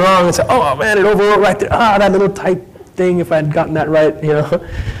is going wrong, and say, oh man, it overwrote right there. That little type thing, if I had gotten that right,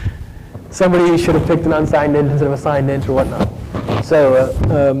 Somebody should have picked an unsigned int instead of a signed int or whatnot.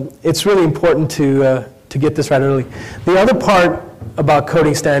 So it's really important to get this right early. The other part about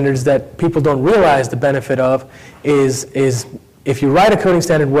coding standards that people don't realize the benefit of is if you write a coding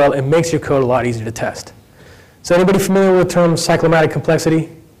standard well, it makes your code a lot easier to test. So anybody familiar with the term cyclomatic complexity?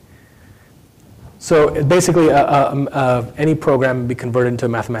 So basically, any program can be converted into a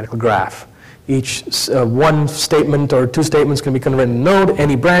mathematical graph. Each one statement or 2 statements can be converted into a node.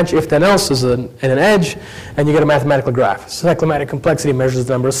 Any branch, if then else, is an edge, and you get a mathematical graph. Cyclomatic complexity measures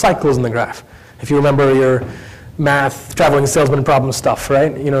the number of cycles in the graph. If you remember your math, traveling salesman problem stuff,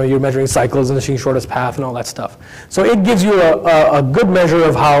 right? You're measuring cycles and the shortest path and all that stuff. So it gives you a good measure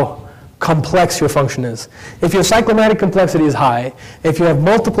of how complex your function is. If your cyclomatic complexity is high, if you have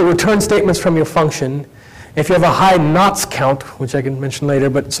multiple return statements from your function, if you have a high knots count, which I can mention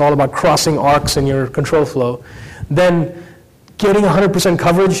later, but it's all about crossing arcs in your control flow, then getting 100%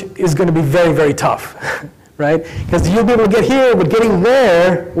 coverage is going to be very, very tough, right? Because you'll be able to get here, but getting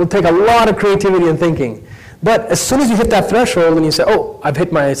there will take a lot of creativity and thinking. But as soon as you hit that threshold and you say, oh, I've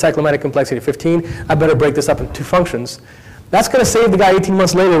hit my cyclomatic complexity of 15, I better break this up into 2 functions, that's going to save the guy 18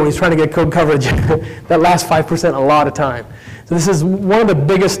 months later when he's trying to get code coverage that last 5% a lot of time. So this is one of the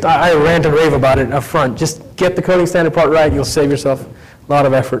biggest, I rant and rave about it up front. Just get the coding standard part right, you'll save yourself a lot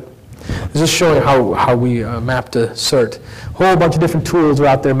of effort. This is showing how we map to CERT. A whole bunch of different tools are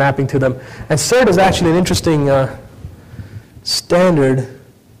out there mapping to them. And CERT is actually an interesting standard,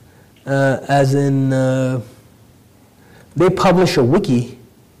 as in they publish a wiki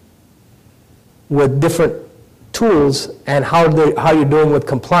with different tools and how you're doing with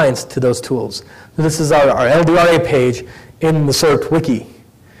compliance to those tools. So this is our LDRA page in the CERT wiki.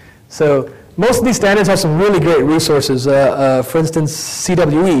 So most of these standards have some really great resources. For instance,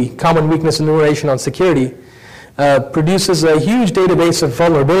 CWE, Common Weakness Enumeration on Security, produces a huge database of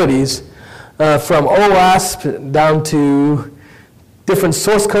vulnerabilities from OWASP down to different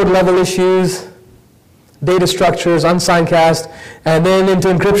source code level issues, data structures, unsigned cast, and then into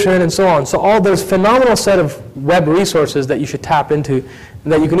encryption and so on. So there's a phenomenal set of web resources that you should tap into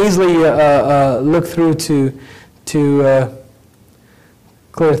and that you can easily look through to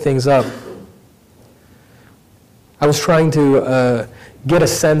clear things up. I was trying to get a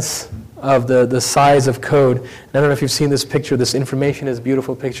sense of the size of code. And I don't know if you've seen this picture. This Information is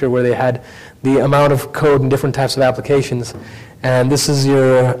Beautiful picture where they had the amount of code in different types of applications. And this is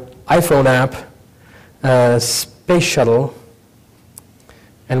your iPhone app, Space Shuttle,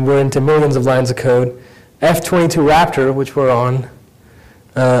 and we're into millions of lines of code. F-22 Raptor, which we're on,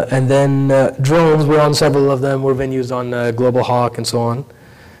 and then drones, we're on several of them. We've been used on Global Hawk and so on.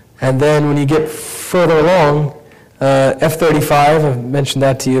 And then when you get further along, F-35, I mentioned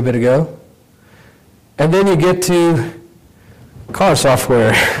that to you a bit ago. And then you get to car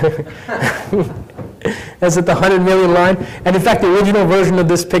software. That's at the 100 million line. And in fact, the original version of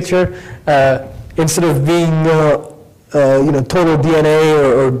this picture, instead of being total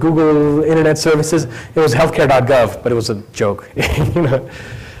DNA or Google Internet Services, it was healthcare.gov, but it was a joke.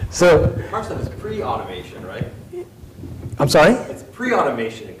 So Our stuff is pre-automation, right? I'm sorry? It's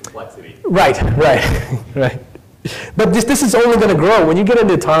pre-automation and complexity. Right. But this is only going to grow. When you get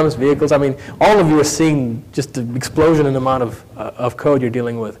into autonomous vehicles, I mean, all of you are seeing just the explosion in the amount of code you're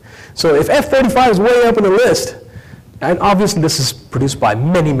dealing with. So if F-35 is way up in the list, and obviously this is produced by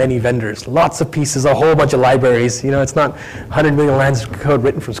many, many vendors, lots of pieces, a whole bunch of libraries. It's not 100 million lines of code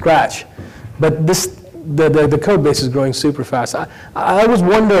written from scratch. But the code base is growing super fast. I always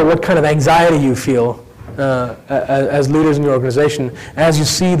wonder what kind of anxiety you feel as leaders in your organization as you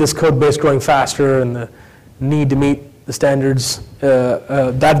see this code base growing faster and the need to meet the standards,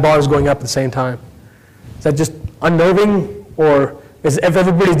 that bar is going up at the same time. Is that just unnerving, or is if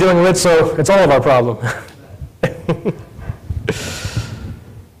everybody's dealing with it, so it's all of our problem?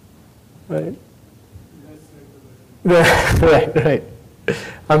 Right. Right.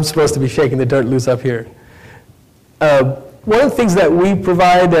 I'm supposed to be shaking the dirt loose up here. One of the things that we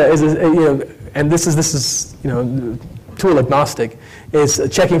provide is and this is tool agnostic, is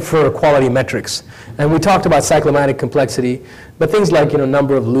checking for quality metrics. And we talked about cyclomatic complexity, but things like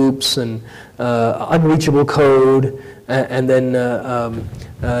number of loops and unreachable code, and then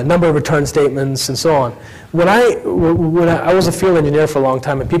number of return statements and so on. When I was a field engineer for a long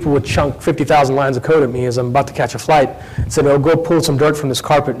time, and people would chunk 50,000 lines of code at me as I'm about to catch a flight, and said, "Oh, go pull some dirt from this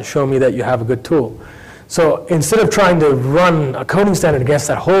carpet and show me that you have a good tool." So instead of trying to run a coding standard against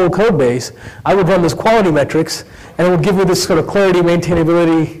that whole code base, I would run this quality metrics, and it would give me this sort of clarity,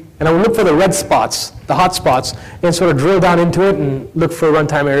 maintainability, and I would look for the red spots, the hot spots, and sort of drill down into it and look for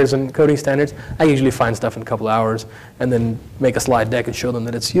runtime errors and coding standards. I usually find stuff in a couple hours, and then make a slide deck and show them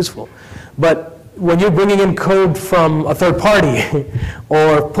that it's useful. But when you're bringing in code from a third party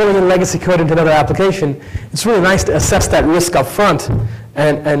or pulling in legacy code into another application, it's really nice to assess that risk up front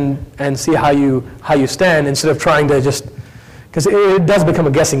and see how you stand, instead of trying to just, because it does become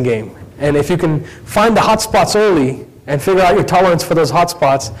a guessing game. And if you can find the hot spots early and figure out your tolerance for those hot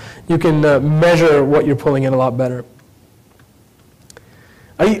spots, you can measure what you're pulling in a lot better.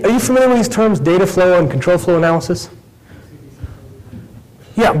 Are you familiar with these terms, data flow and control flow analysis?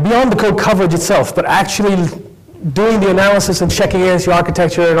 Yeah, beyond the code coverage itself, but actually doing the analysis and checking against your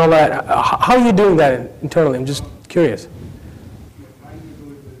architecture and all that. How are you doing that internally? I'm just curious. We're trying to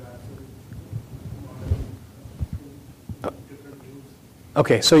do it with absolute different views.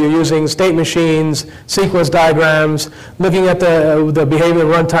 Okay, so you're using state machines, sequence diagrams, looking at the behavior of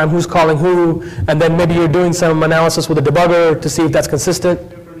runtime, who's calling who, and then maybe you're doing some analysis with a debugger to see if that's consistent.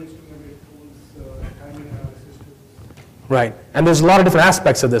 Different instrumented tools, timing analysis tools. Right, and there's a lot of different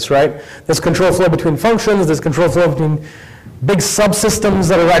aspects of this, right? There's control flow between functions, there's control flow between big subsystems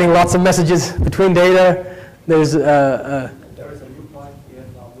that are writing lots of messages between data. There's There is a new point. We have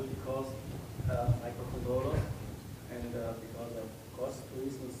now multi-core microcontrollers, and because of cost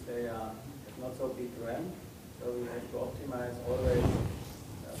reasons, they have not so big RAM, so we have to optimize always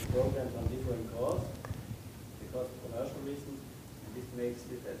programs on different cores because of commercial reasons, and this makes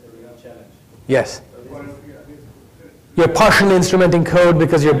it as a real challenge. yes. So this is, You're partially instrumenting code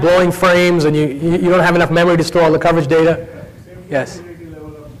because you're blowing frames and you don't have enough memory to store all the coverage data. Same Yes. flexibility level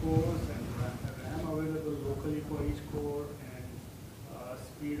of cores and RAM available locally for each core, and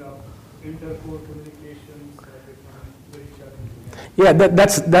speed up inter-core communications become very challenging. Yeah,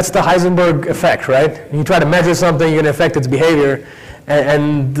 that's the Heisenberg effect, right? You try to measure something, you're going to affect its behavior,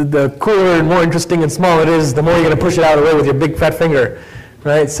 and the cooler and more interesting and small it is, the more you're going to push it out of the way with your big fat finger,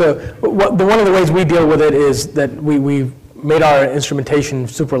 right? So one of the ways we deal with it is that we made our instrumentation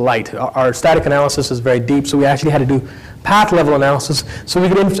super light. Our static analysis is very deep, so we actually had to do path level analysis, so we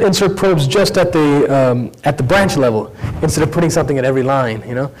could insert probes just at the branch level instead of putting something at every line.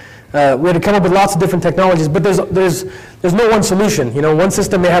 You know, we had to come up with lots of different technologies, but there's no one solution. You know, one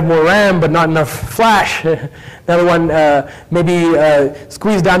system may have more RAM but not enough flash. Another one maybe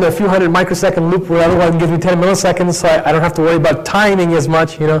squeezed down to a few hundred microsecond loop, where the other one gives me 10 milliseconds, so I don't have to worry about timing as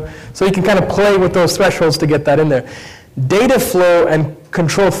much. You know, so you can kind of play with those thresholds to get that in there. Data flow and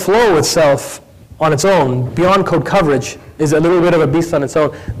control flow itself on its own, beyond code coverage, is a little bit of a beast on its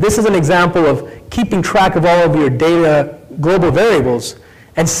own. This is an example of keeping track of all of your data global variables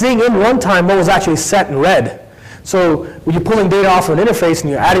and seeing in runtime what was actually set and read. So when you're pulling data off of an interface and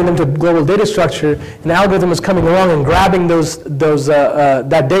you're adding them to global data structure, an algorithm is coming along and grabbing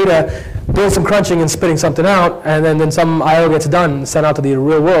that data, doing some crunching and spitting something out, and then some I/O gets done and sent out to the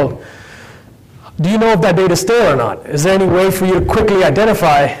real world. Do you know if that data is stale or not? Is there any way for you to quickly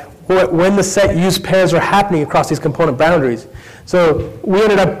identify when the set use pairs are happening across these component boundaries? So we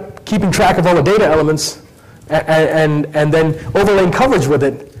ended up keeping track of all the data elements and then overlaying coverage with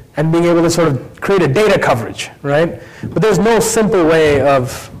it and being able to sort of create a data coverage, right? But there's no simple way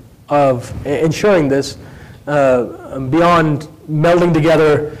of ensuring this beyond melding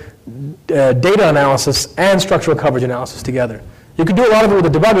together data analysis and structural coverage analysis together. You can do a lot of it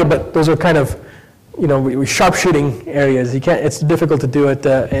with a debugger, but those are kind of, you know, sharpshooting areas. You can't. It's difficult to do it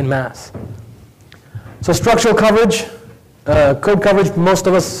en masse. So structural coverage, code coverage. Most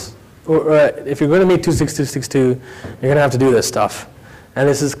of us, if you're going to meet 26262, you're going to have to do this stuff, and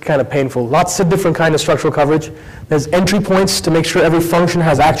this is kind of painful. Lots of different kind of structural coverage. There's entry points to make sure every function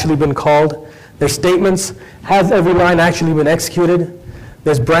has actually been called. There's statements. Has every line actually been executed?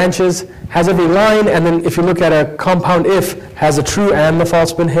 There's branches. Has every line, and then if you look at a compound if, has the true and the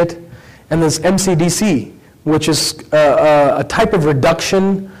false been hit? And there's MCDC, which is a type of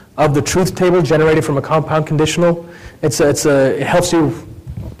reduction of the truth table generated from a compound conditional. It helps you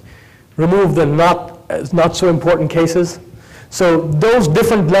remove the not so important cases. So those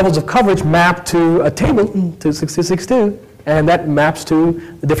different levels of coverage map to a table, to 6262, and that maps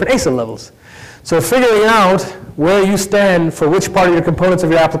to the different ASIL levels. So figuring out where you stand for which part of your components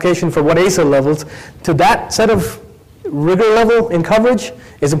of your application for what ASIL levels to that set of rigor level in coverage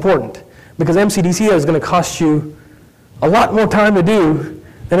is important. Because MCDC is going to cost you a lot more time to do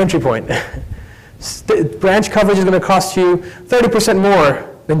than entry point. Branch coverage is going to cost you 30% more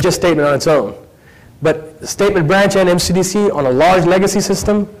than just statement on its own. But statement, branch, and MCDC on a large legacy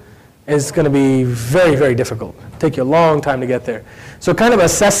system is going to be very, very difficult. It'll take you a long time to get there. So kind of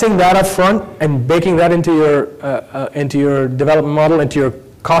assessing that up front and baking that into your development model, into your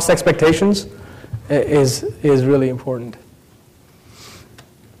cost expectations is really important.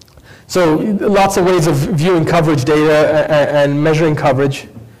 So lots of ways of viewing coverage data and measuring coverage.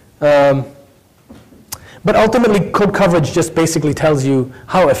 But ultimately, code coverage just basically tells you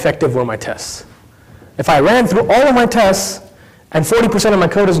how effective were my tests. If I ran through all of my tests and 40% of my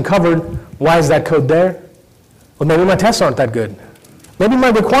code isn't covered, why is that code there? Well, maybe my tests aren't that good. Maybe my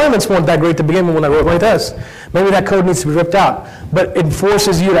requirements weren't that great to begin with when I wrote my tests. Maybe that code needs to be ripped out. But it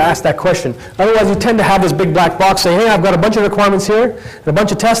forces you to ask that question. Otherwise, you tend to have this big black box saying, hey, I've got a bunch of requirements here, and a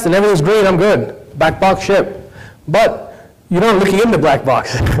bunch of tests, and everything's great, I'm good. Black box, ship. But you're not looking in the black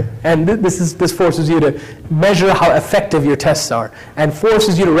box. And this forces you to measure how effective your tests are, and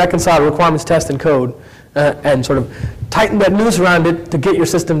forces you to reconcile requirements, test, and code, and sort of tighten that noose around it to get your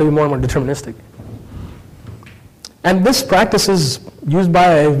system to be more and more deterministic. And this practice is used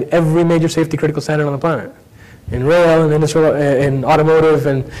by every major safety critical standard on the planet. In rail, in industrial, in automotive,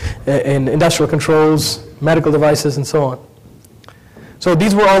 and in industrial controls, medical devices, and so on. So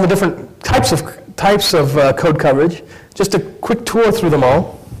these were all the different types of code coverage. Just a quick tour through them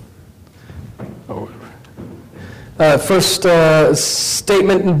all. First,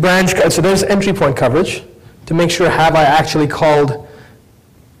 statement and branch. So there's entry point coverage to make sure have I actually called.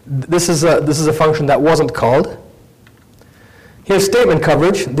 This is a function that wasn't called. Here's statement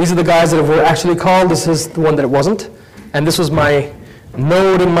coverage. These are the guys that were actually called. This is the one that it wasn't. And this was my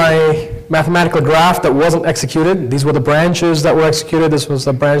node in my mathematical graph that wasn't executed. These were the branches that were executed. This was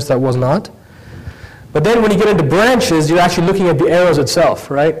the branch that was not. But then when you get into branches, you're actually looking at the arrows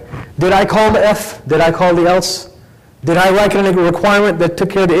itself, right? Did I call the if? Did I call the else? Did I write in a requirement that took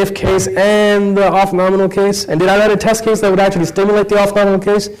care of the if case and the off nominal case? And did I write a test case that would actually stimulate the off nominal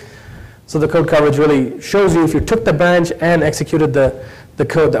case? So the code coverage really shows you if you took the branch and executed the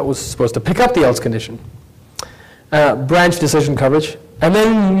code that was supposed to pick up the else condition. branch decision coverage, and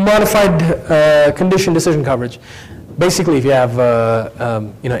then modified condition decision coverage. Basically, if you have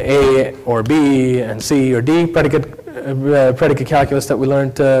A or B and C or D predicate calculus that we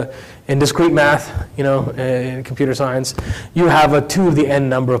learned in discrete math, in computer science, you have a 2 to the n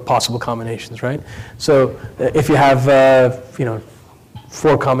number of possible combinations, right? So if you have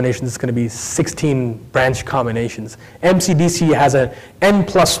 4 combinations, it's going to be 16 branch combinations. MCDC has an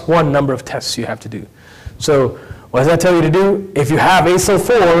n+1 number of tests you have to do. So what does that tell you to do? If you have ASIL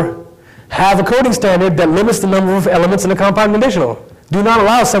 4, have a coding standard that limits the number of elements in a compound conditional. Do not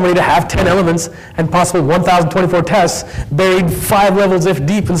allow somebody to have 10 elements and possibly 1,024 tests buried 5 levels if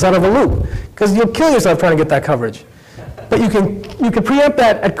deep inside of a loop, because you'll kill yourself trying to get that coverage. But you can preempt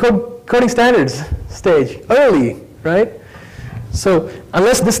that at coding standards stage early, right? So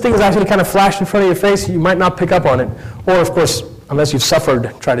unless this thing is actually kind of flashed in front of your face, you might not pick up on it. Or of course, unless you've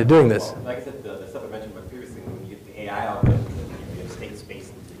suffered trying to doing this. Well, like I said, the stuff I mentioned previously, when you get the AI algorithms, you have state space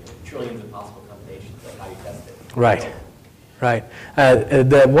and trillions of possible combinations. That's how you test it. Right. Right.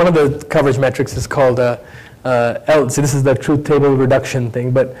 One of the coverage metrics is called, so this is the truth table reduction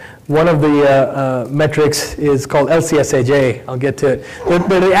thing, but one of the metrics is called LCSAJ. I'll get to it.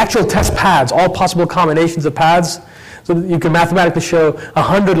 They're the actual test paths, all possible combinations of paths. So that you can mathematically show a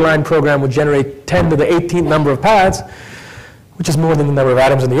 100-line program would generate 10 to the 18th number of paths, which is more than the number of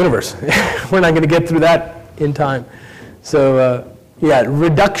atoms in the universe. We're not going to get through that in time. So yeah,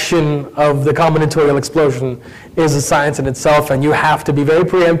 reduction of the combinatorial explosion is a science in itself, and you have to be very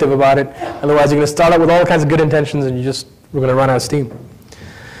preemptive about it. Otherwise, you're going to start out with all kinds of good intentions, and we're going to run out of steam.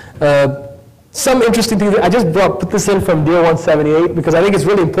 Some interesting things, I just put this in from DIR 178 because I think it's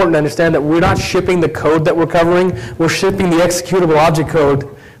really important to understand that we're not shipping the code that we're covering, we're shipping the executable object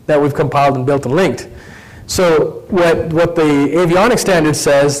code that we've compiled and built and linked. So what the avionics standard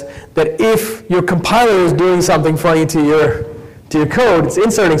says, that if your compiler is doing something funny to your code, it's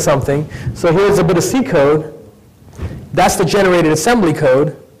inserting something. So here's a bit of C code. That's the generated assembly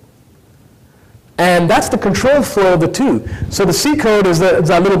code. And that's the control flow of the two. So the C code is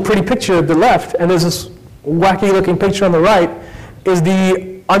that little pretty picture at the left, and there's this wacky looking picture on the right, is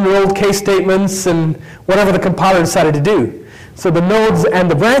the unrolled case statements and whatever the compiler decided to do. So the nodes and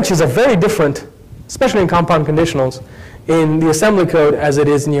the branches are very different, especially in compound conditionals, in the assembly code as it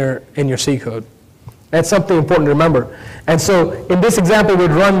is in your C code. That's something important to remember. And so in this example, we'd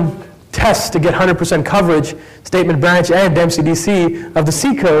run tests to get 100% coverage, statement branch and MCDC of the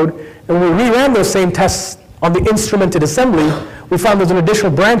C code, and when we reran those same tests on the instrumented assembly, we found there's an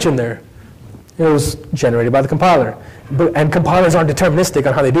additional branch in there. It was generated by the compiler. And compilers aren't deterministic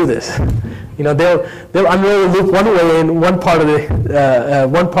on how they do this. They'll unroll a loop one way in one part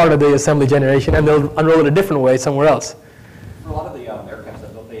of the assembly generation, and they'll unroll it a different way somewhere else. For a lot of the aircraft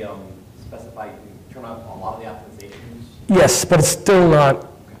stuff, don't they specify you can turn on a lot of the optimizations? Yes, but it's still not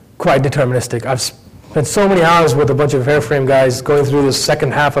quite deterministic. I've spent so many hours with a bunch of airframe guys going through the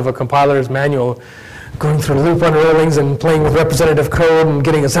second half of a compiler's manual, going through loop unrollings and playing with representative code and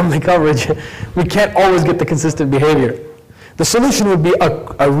getting assembly coverage. We can't always get the consistent behavior. The solution would be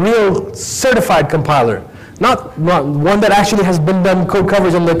a real certified compiler, not one that actually has been done code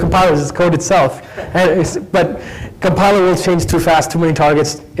coverage on the compiler's code itself. But compiler will change too fast, too many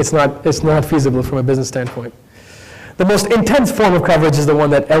targets. It's not feasible from a business standpoint. The most intense form of coverage is the one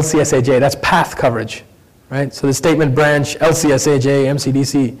that LCSAJ, that's path coverage, right? So the statement branch, LCSAJ,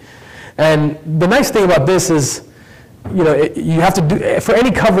 MCDC. And the nice thing about this is, you have to do, for any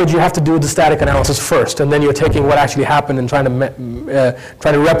coverage, you have to do the static analysis first, and then you're taking what actually happened and trying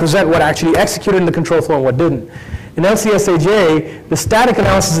to represent what actually executed in the control flow and what didn't. In LCSAJ, the static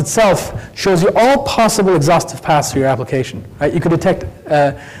analysis itself shows you all possible exhaustive paths for your application, right? You could detect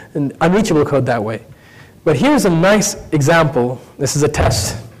an unreachable code that way. But here's a nice example. This is a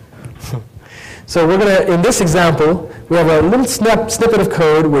test. So in this example, we have a little snippet of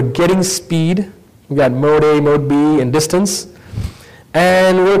code. We're getting speed. We've got mode A, mode B, and distance.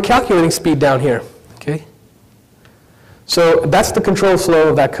 And we're calculating speed down here, okay? So that's the control flow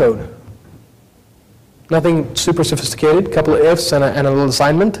of that code. Nothing super sophisticated, a couple of ifs and a little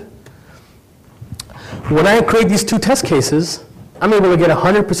assignment. When I create these two test cases, I'm able to get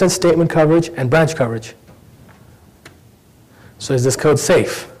 100% statement coverage and branch coverage. So is this code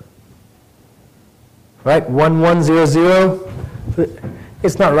safe? Right, 1100.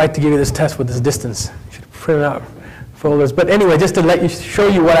 It's not right to give you this test with this distance. You should print it out folders. But anyway, just to show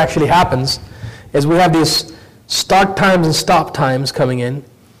you what actually happens, is we have these start times and stop times coming in.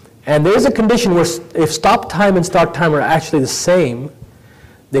 And there is a condition where if stop time and start time are actually the same,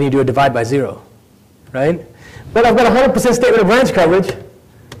 then you do a divide by 0, right? But I've got 100% statement of branch coverage,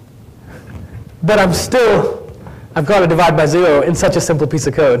 but I'm still I've got to divide by 0 in such a simple piece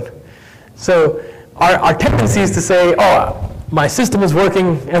of code. So our tendency is to say, oh, my system is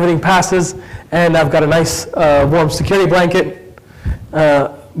working, everything passes, and I've got a nice warm security blanket,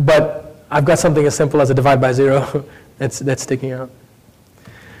 but I've got something as simple as a divide by 0 that's sticking out.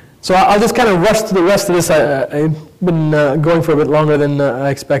 So I'll just kind of rush through the rest of this. I've been going for a bit longer than I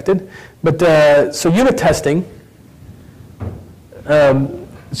expected. But so unit testing.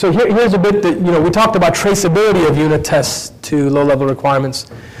 So here's a bit that, we talked about traceability of unit tests to low-level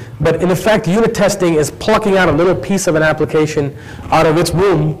requirements. But in effect, unit testing is plucking out a little piece of an application out of its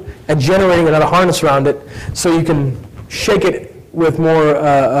womb and generating another harness around it so you can shake it with more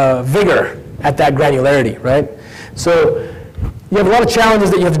vigor at that granularity, right? So you have a lot of challenges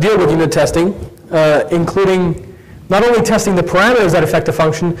that you have to deal with unit testing, including not only testing the parameters that affect a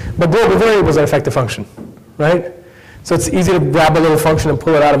function, but global variables that affect a function, right? So it's easy to grab a little function and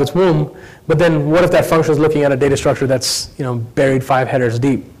pull it out of its womb, but then what if that function is looking at a data structure that's buried 5 headers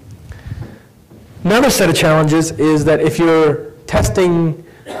deep? Another set of challenges is that if you're testing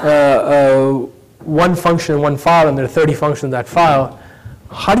one function in one file and there are 30 functions in that file,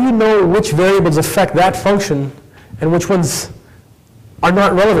 how do you know which variables affect that function and which ones are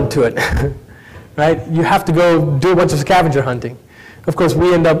not relevant to it? Right? You have to go do a bunch of scavenger hunting. Of course,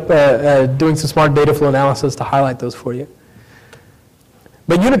 we end up doing some smart data flow analysis to highlight those for you.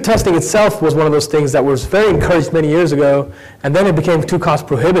 But unit testing itself was one of those things that was very encouraged many years ago, and then it became too cost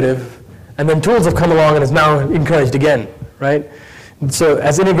prohibitive, and then tools have come along and is now encouraged again, right? And so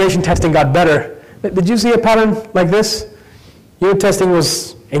as integration testing got better, did you see a pattern like this? Unit testing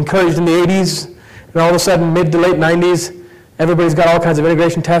was encouraged in the 80s, and all of a sudden, mid to late 90s, everybody's got all kinds of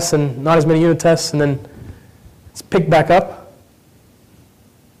integration tests and not as many unit tests, and then it's picked back up.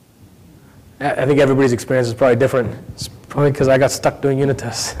 I think everybody's experience is probably different. It's probably because I got stuck doing unit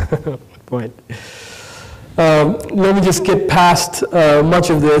tests. Point. Let me just get past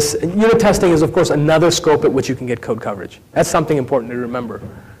much of this. Unit testing is, of course, another scope at which you can get code coverage. That's something important to remember,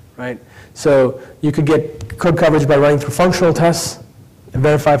 right? So you could get code coverage by running through functional tests, and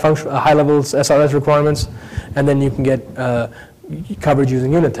verify high-level SRS requirements, and then you can get coverage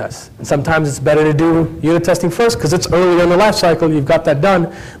using unit tests. And sometimes it's better to do unit testing first because it's earlier in the life cycle, you've got that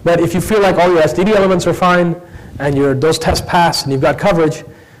done. But if you feel like all your SDD elements are fine and those tests pass and you've got coverage,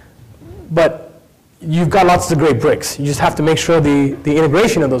 but you've got lots of great bricks. You just have to make sure the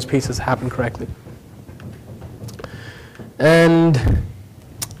integration of those pieces happen correctly. And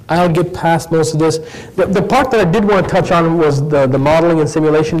I'll get past most of this. The part that I did want to touch on was the modeling and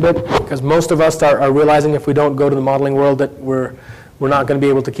simulation bit, because most of us are realizing if we don't go to the modeling world that we're not going to be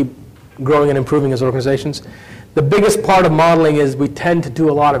able to keep growing and improving as organizations. The biggest part of modeling is we tend to do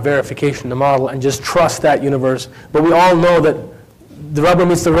a lot of verification in the model and just trust that universe. But we all know that the rubber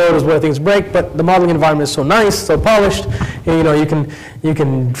meets the road is where things break, but the modeling environment is so nice, so polished, and, you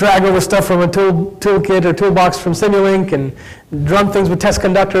can drag over stuff from a toolkit or toolbox from Simulink and drum things with Test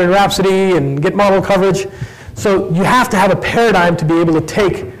Conductor and Rhapsody and get model coverage. So you have to have a paradigm to be able to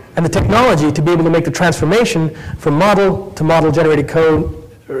take, and the technology to be able to make the transformation from model to model generated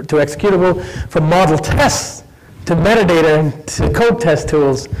code or to executable, from model tests to metadata and to code test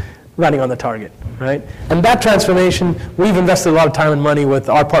tools running on the target, right? And that transformation, we've invested a lot of time and money with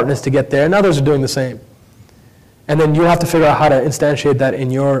our partners to get there, and others are doing the same. And then you have to figure out how to instantiate that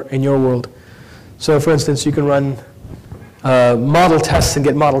in your world. So for instance, you can run model tests and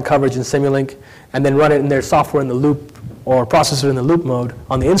get model coverage in Simulink, and then run it in their software in the loop or processor in the loop mode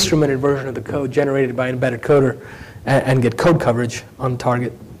on the instrumented version of the code generated by an embedded coder and get code coverage on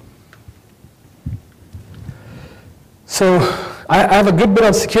target. So I have a good bit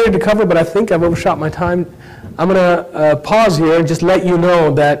on security to cover, but I think I've overshot my time. I'm going to pause here and just let you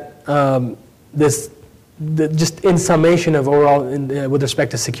know that just in summation of overall with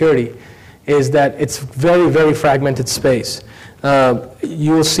respect to security is that it's very, very fragmented space.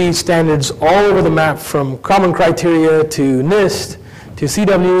 You'll see standards all over the map from common criteria to NIST to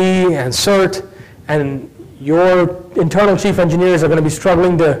CWE and CERT, and your internal chief engineers are going to be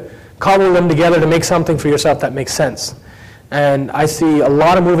struggling to cobble them together to make something for yourself that makes sense. And I see a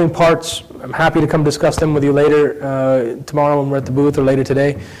lot of moving parts. I'm happy to come discuss them with you later, tomorrow when we're at the booth, or later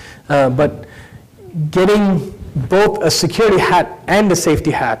today. But getting both a security hat and a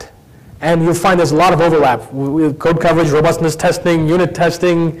safety hat, and you'll find there's a lot of overlap with code coverage, robustness testing, unit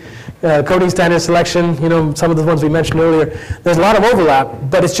testing, coding standard selection, some of the ones we mentioned earlier. There's a lot of overlap,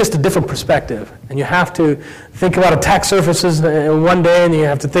 but it's just a different perspective. And you have to think about attack surfaces in one day, and you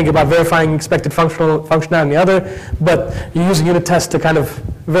have to think about verifying expected functionality in the other, but you use a unit test to kind of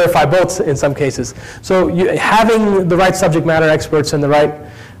verify both in some cases. So having the right subject matter experts and the right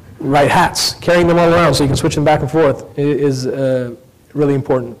right hats. Carrying them all around so you can switch them back and forth is really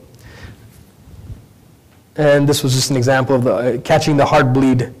important. And this was just an example of catching the heart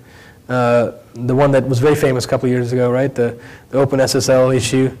bleed, the one that was very famous a couple of years ago, right? The OpenSSL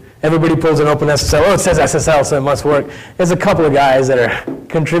issue. Everybody pulls an OpenSSL. Oh, it says SSL, so it must work. There's a couple of guys that are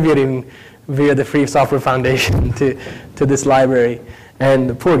contributing via the Free Software Foundation to this library. And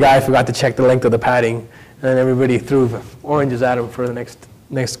the poor guy forgot to check the length of the padding, and everybody threw oranges at him for the next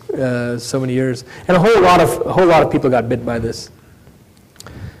so many years. And a whole lot of people got bit by this.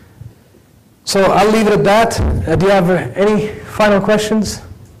 So I'll leave it at that. Do you have any final questions?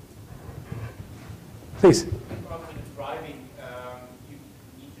 Please. Probably in driving, you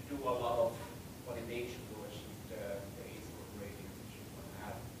need to do a lot of validation to achieve the ACE rating that you want to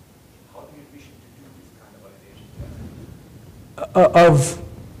have. How do you envision to do this kind of validation? Of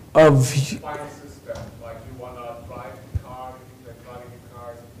Final system, like you want to drive the car, you think like driving the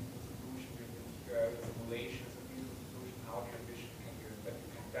car is a beautiful solution, you think simulation is a beautiful solution. How do you envision that you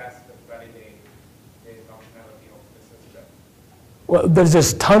can test and validate the functionality of the system? Well, there's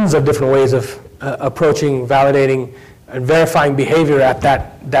just tons of different ways of approaching, validating, and verifying behavior at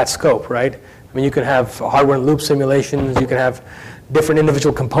that scope, right? I mean, you can have hardware and loop simulations, you can have different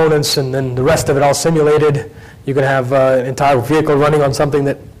individual components, and then the rest of it all simulated. You can have an entire vehicle running on something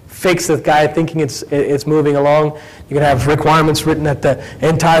that fakes the guy thinking it's moving along. You can have requirements written at the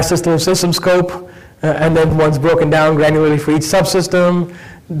entire system scope, and then one's broken down granularly for each subsystem,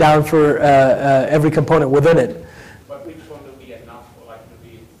 down for every component within it. But which one will be enough for like to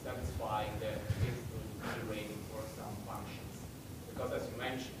be satisfying the physical rating for some functions? Because as you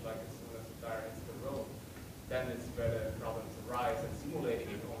mentioned, like as soon as the tire hits the road, then it's where the problems arise, and simulating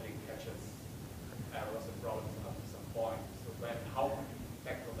it only catches errors and problems up to some point. So then how would you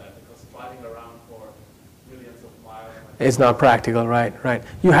tackle that? Because driving around for millions of miles. It's not practical, right?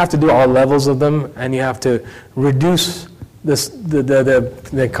 You have to do all levels of them, and you have to reduce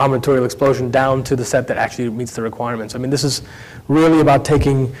the combinatorial explosion down to the set that actually meets the requirements. I mean, this is really about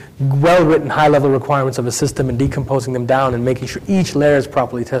taking well-written high-level requirements of a system and decomposing them down and making sure each layer is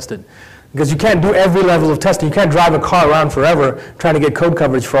properly tested. Because you can't do every level of testing. You can't drive a car around forever trying to get code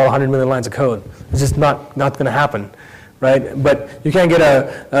coverage for all 100 million lines of code. It's just not going to happen, right? But you can't get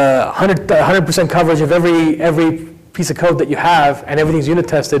a 100% coverage of every piece of code that you have, and everything's unit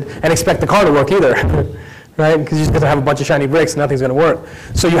tested, and expect the car to work either. Right? Because you're just going to have a bunch of shiny bricks and nothing's going to work.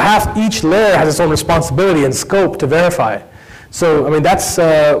 So each layer has its own responsibility and scope to verify. So, I mean, that's,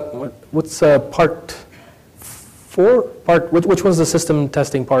 what's part 4? Which one's the system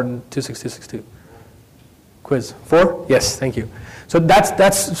testing part in 26262? Quiz 4? Yes, thank you. So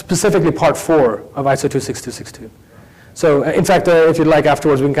that's specifically part 4 of ISO 26262. So, in fact, if you'd like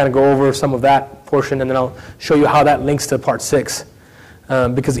afterwards, we can kind of go over some of that portion, and then I'll show you how that links to part 6.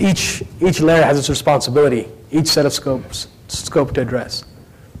 Because each layer has its responsibility, each set of scope to address.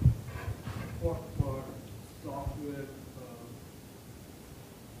 For software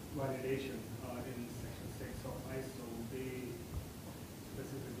validation in section 6 of ISO, they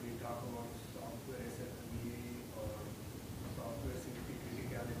specifically talk about software SFMEA or software safety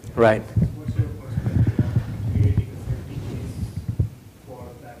criticality. Right. What's your perspective on creating a safety case for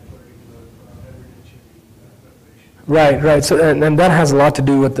that particular evidentiary preparation? Right. So, and that has a lot to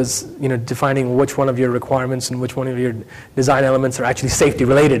do with this, defining which one of your requirements and which one of your design elements are actually safety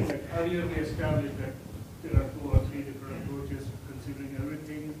related. Earlier we established that there are 2 or 3 different approaches, considering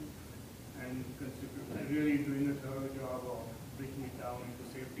everything and really doing a thorough job of breaking it down into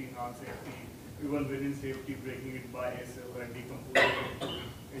safety, non-safety, even within safety, breaking it by ASL and decomposing it to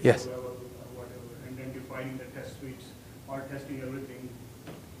Yes. level or whatever, and then defining the test suites or testing everything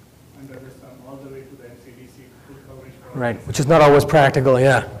under the sun all the way to the MCDC full coverage. Right, which is not always practical,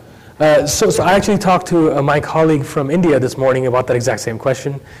 yeah. So I actually talked to my colleague from India this morning about that exact same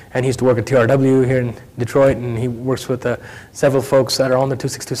question, and he used to work at TRW here in Detroit, and he works with several folks that are on the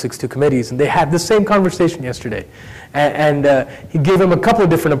 26262 committees, and they had the same conversation yesterday. And he gave them a couple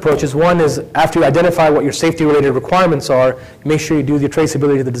of different approaches. One is after you identify what your safety-related requirements are, make sure you do the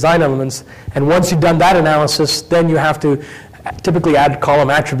traceability of the design elements, and once you've done that analysis, then you have to typically add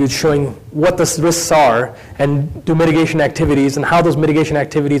column attributes showing what the risks are and do mitigation activities, and how those mitigation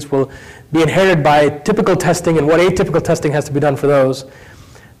activities will be inherited by typical testing and what atypical testing has to be done for those.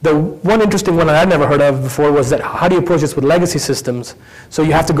 The one interesting one that I'd never heard of before was that how do you approach this with legacy systems? So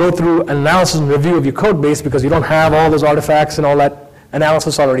you have to go through an analysis and review of your code base because you don't have all those artifacts and all that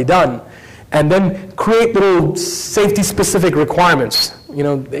analysis already done. And then create little safety-specific requirements.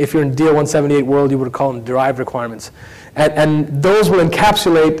 If you're in DO 178 world, you would call them derived requirements. And those will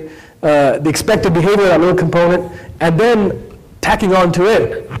encapsulate the expected behavior of that little component, and then tacking on to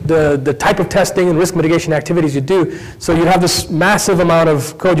it the type of testing and risk mitigation activities you do. So you have this massive amount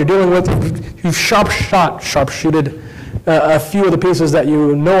of code you're dealing with. You've sharpshooted a few of the pieces that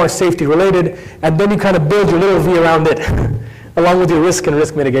you know are safety related, and then you kind of build your little V around it, along with your risk and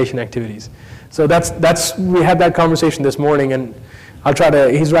risk mitigation activities. So we had that conversation this morning, and I'll try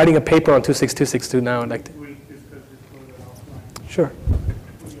to. He's writing a paper on 26262 now. I'd like to. We'll discuss this further offline. Sure.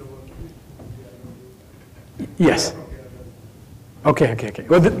 Your work with Yes. Okay.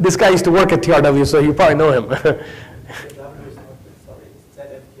 Well, this guy used to work at TRW, so you probably know him. TRW is not, sorry, it's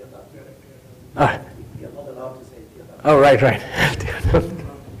ZFTRW. Ah. We are not allowed to say TRW. Oh, right. And I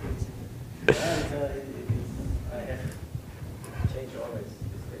have changed always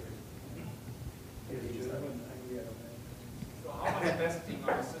this thing. So how much testing on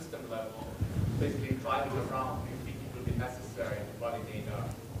a system level, basically driving around, do you think it will be necessary to validate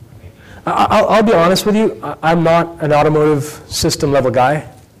maybe? I'll be honest with you, I'm not an automotive system level guy.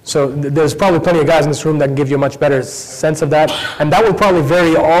 So there's probably plenty of guys in this room that can give you a much better sense of that. And that will probably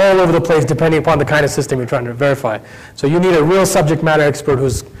vary all over the place depending upon the kind of system you're trying to verify. So you need a real subject matter expert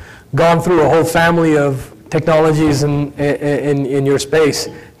who's gone through a whole family of technologies in your space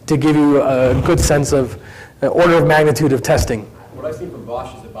to give you a good sense of order of magnitude of testing. What I've seen from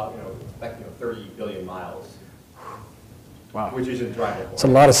Bosch is about, like 30 billion miles. Wow. Which isn't drivable. It's a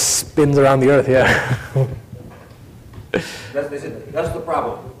lot of spins around the earth, yeah. That's the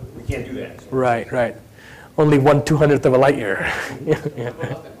problem. We can't do that. Right. Only 1/200th of a light year. Yeah. What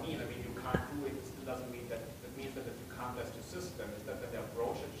does that mean? I mean, you can't do it. It still doesn't mean that. That means that if you can't test your system, is that the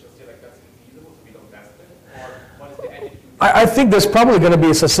approach is just say like that's infeasible, so we don't test it? Or what is the attitude? I think there's probably going to be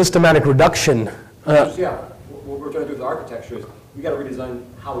a systematic reduction. Yeah. What we're trying to do with the architecture is we got to redesign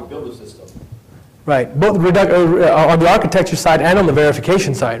how we build the system. Right, both on the architecture side and on the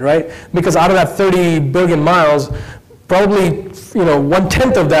verification side, right? Because out of that 30 billion miles, probably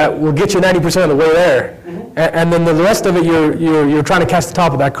 1/10 of that will get you 90% of the way there, and then the rest of it you're trying to catch the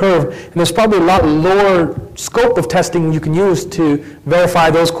top of that curve. And there's probably a lot lower scope of testing you can use to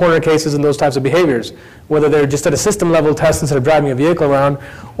verify those corner cases and those types of behaviors, whether they're just at a system level test instead of driving a vehicle around,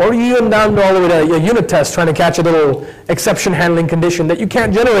 or even down all the way to a unit test trying to catch a little exception handling condition that you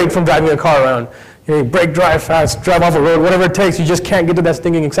can't generate from driving a car around. You brake, drive fast, drive off a road, whatever it takes. You just can't get to that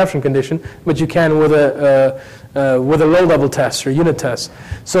stinging exception condition, but you can with a low-level test or unit test.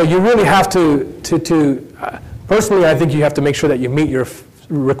 So you really have to personally, I think you have to make sure that you meet your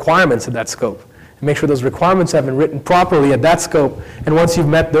requirements at that scope. And make sure those requirements have been written properly at that scope. And once you've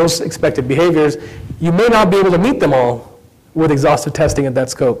met those expected behaviors, you may not be able to meet them all with exhaustive testing at that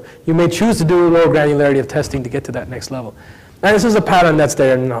scope. You may choose to do a lower granularity of testing to get to that next level. And this is a pattern that's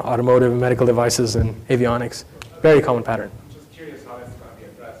there in automotive, medical devices, and avionics. Very common pattern. I'm just curious how that's going to be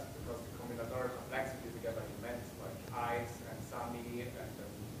addressed, because the combinatorial complexity together immense, like ice and sunny and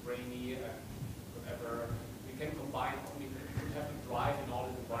rainy and whatever. We can combine only, we have to drive in all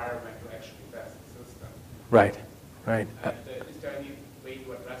this environment to actually test the system. Right. And is there any way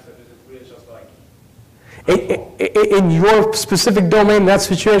to address it? Is it really just like... In your specific domain, that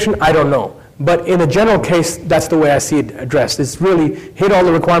situation, I don't know. But in a general case, that's the way I see it addressed. It's really hit all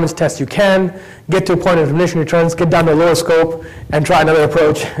the requirements tests you can, get to a point of diminishing returns, get down to a lower scope, and try another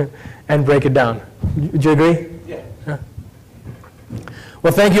approach and break it down. Do you agree? Yeah.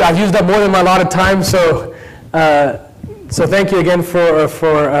 Well, thank you. I've used up more than my allotted time, so thank you again for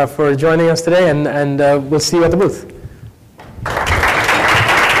joining us today, and we'll see you at the booth.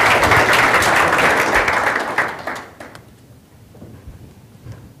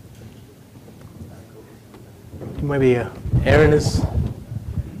 Maybe Aaron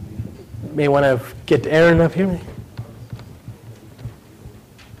may want to get Aaron up here.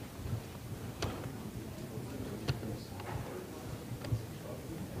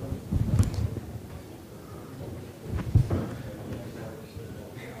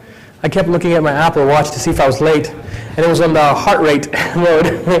 I kept looking at my Apple Watch to see if I was late, and it was on the heart rate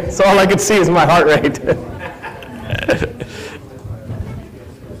mode. So all I could see is my heart rate.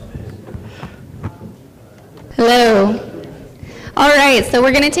 Hello. All right, so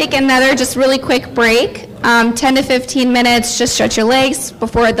we're going to take another just really quick break, 10 to 15 minutes, just stretch your legs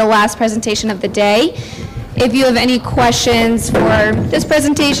before the last presentation of the day. If you have any questions for this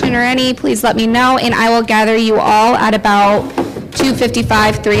presentation or any, please let me know, and I will gather you all at about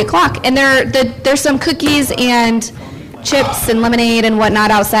 2:55, 3 o'clock. And there's some cookies and chips and lemonade and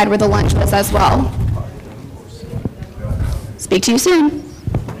whatnot outside where the lunch was as well. Speak to you soon.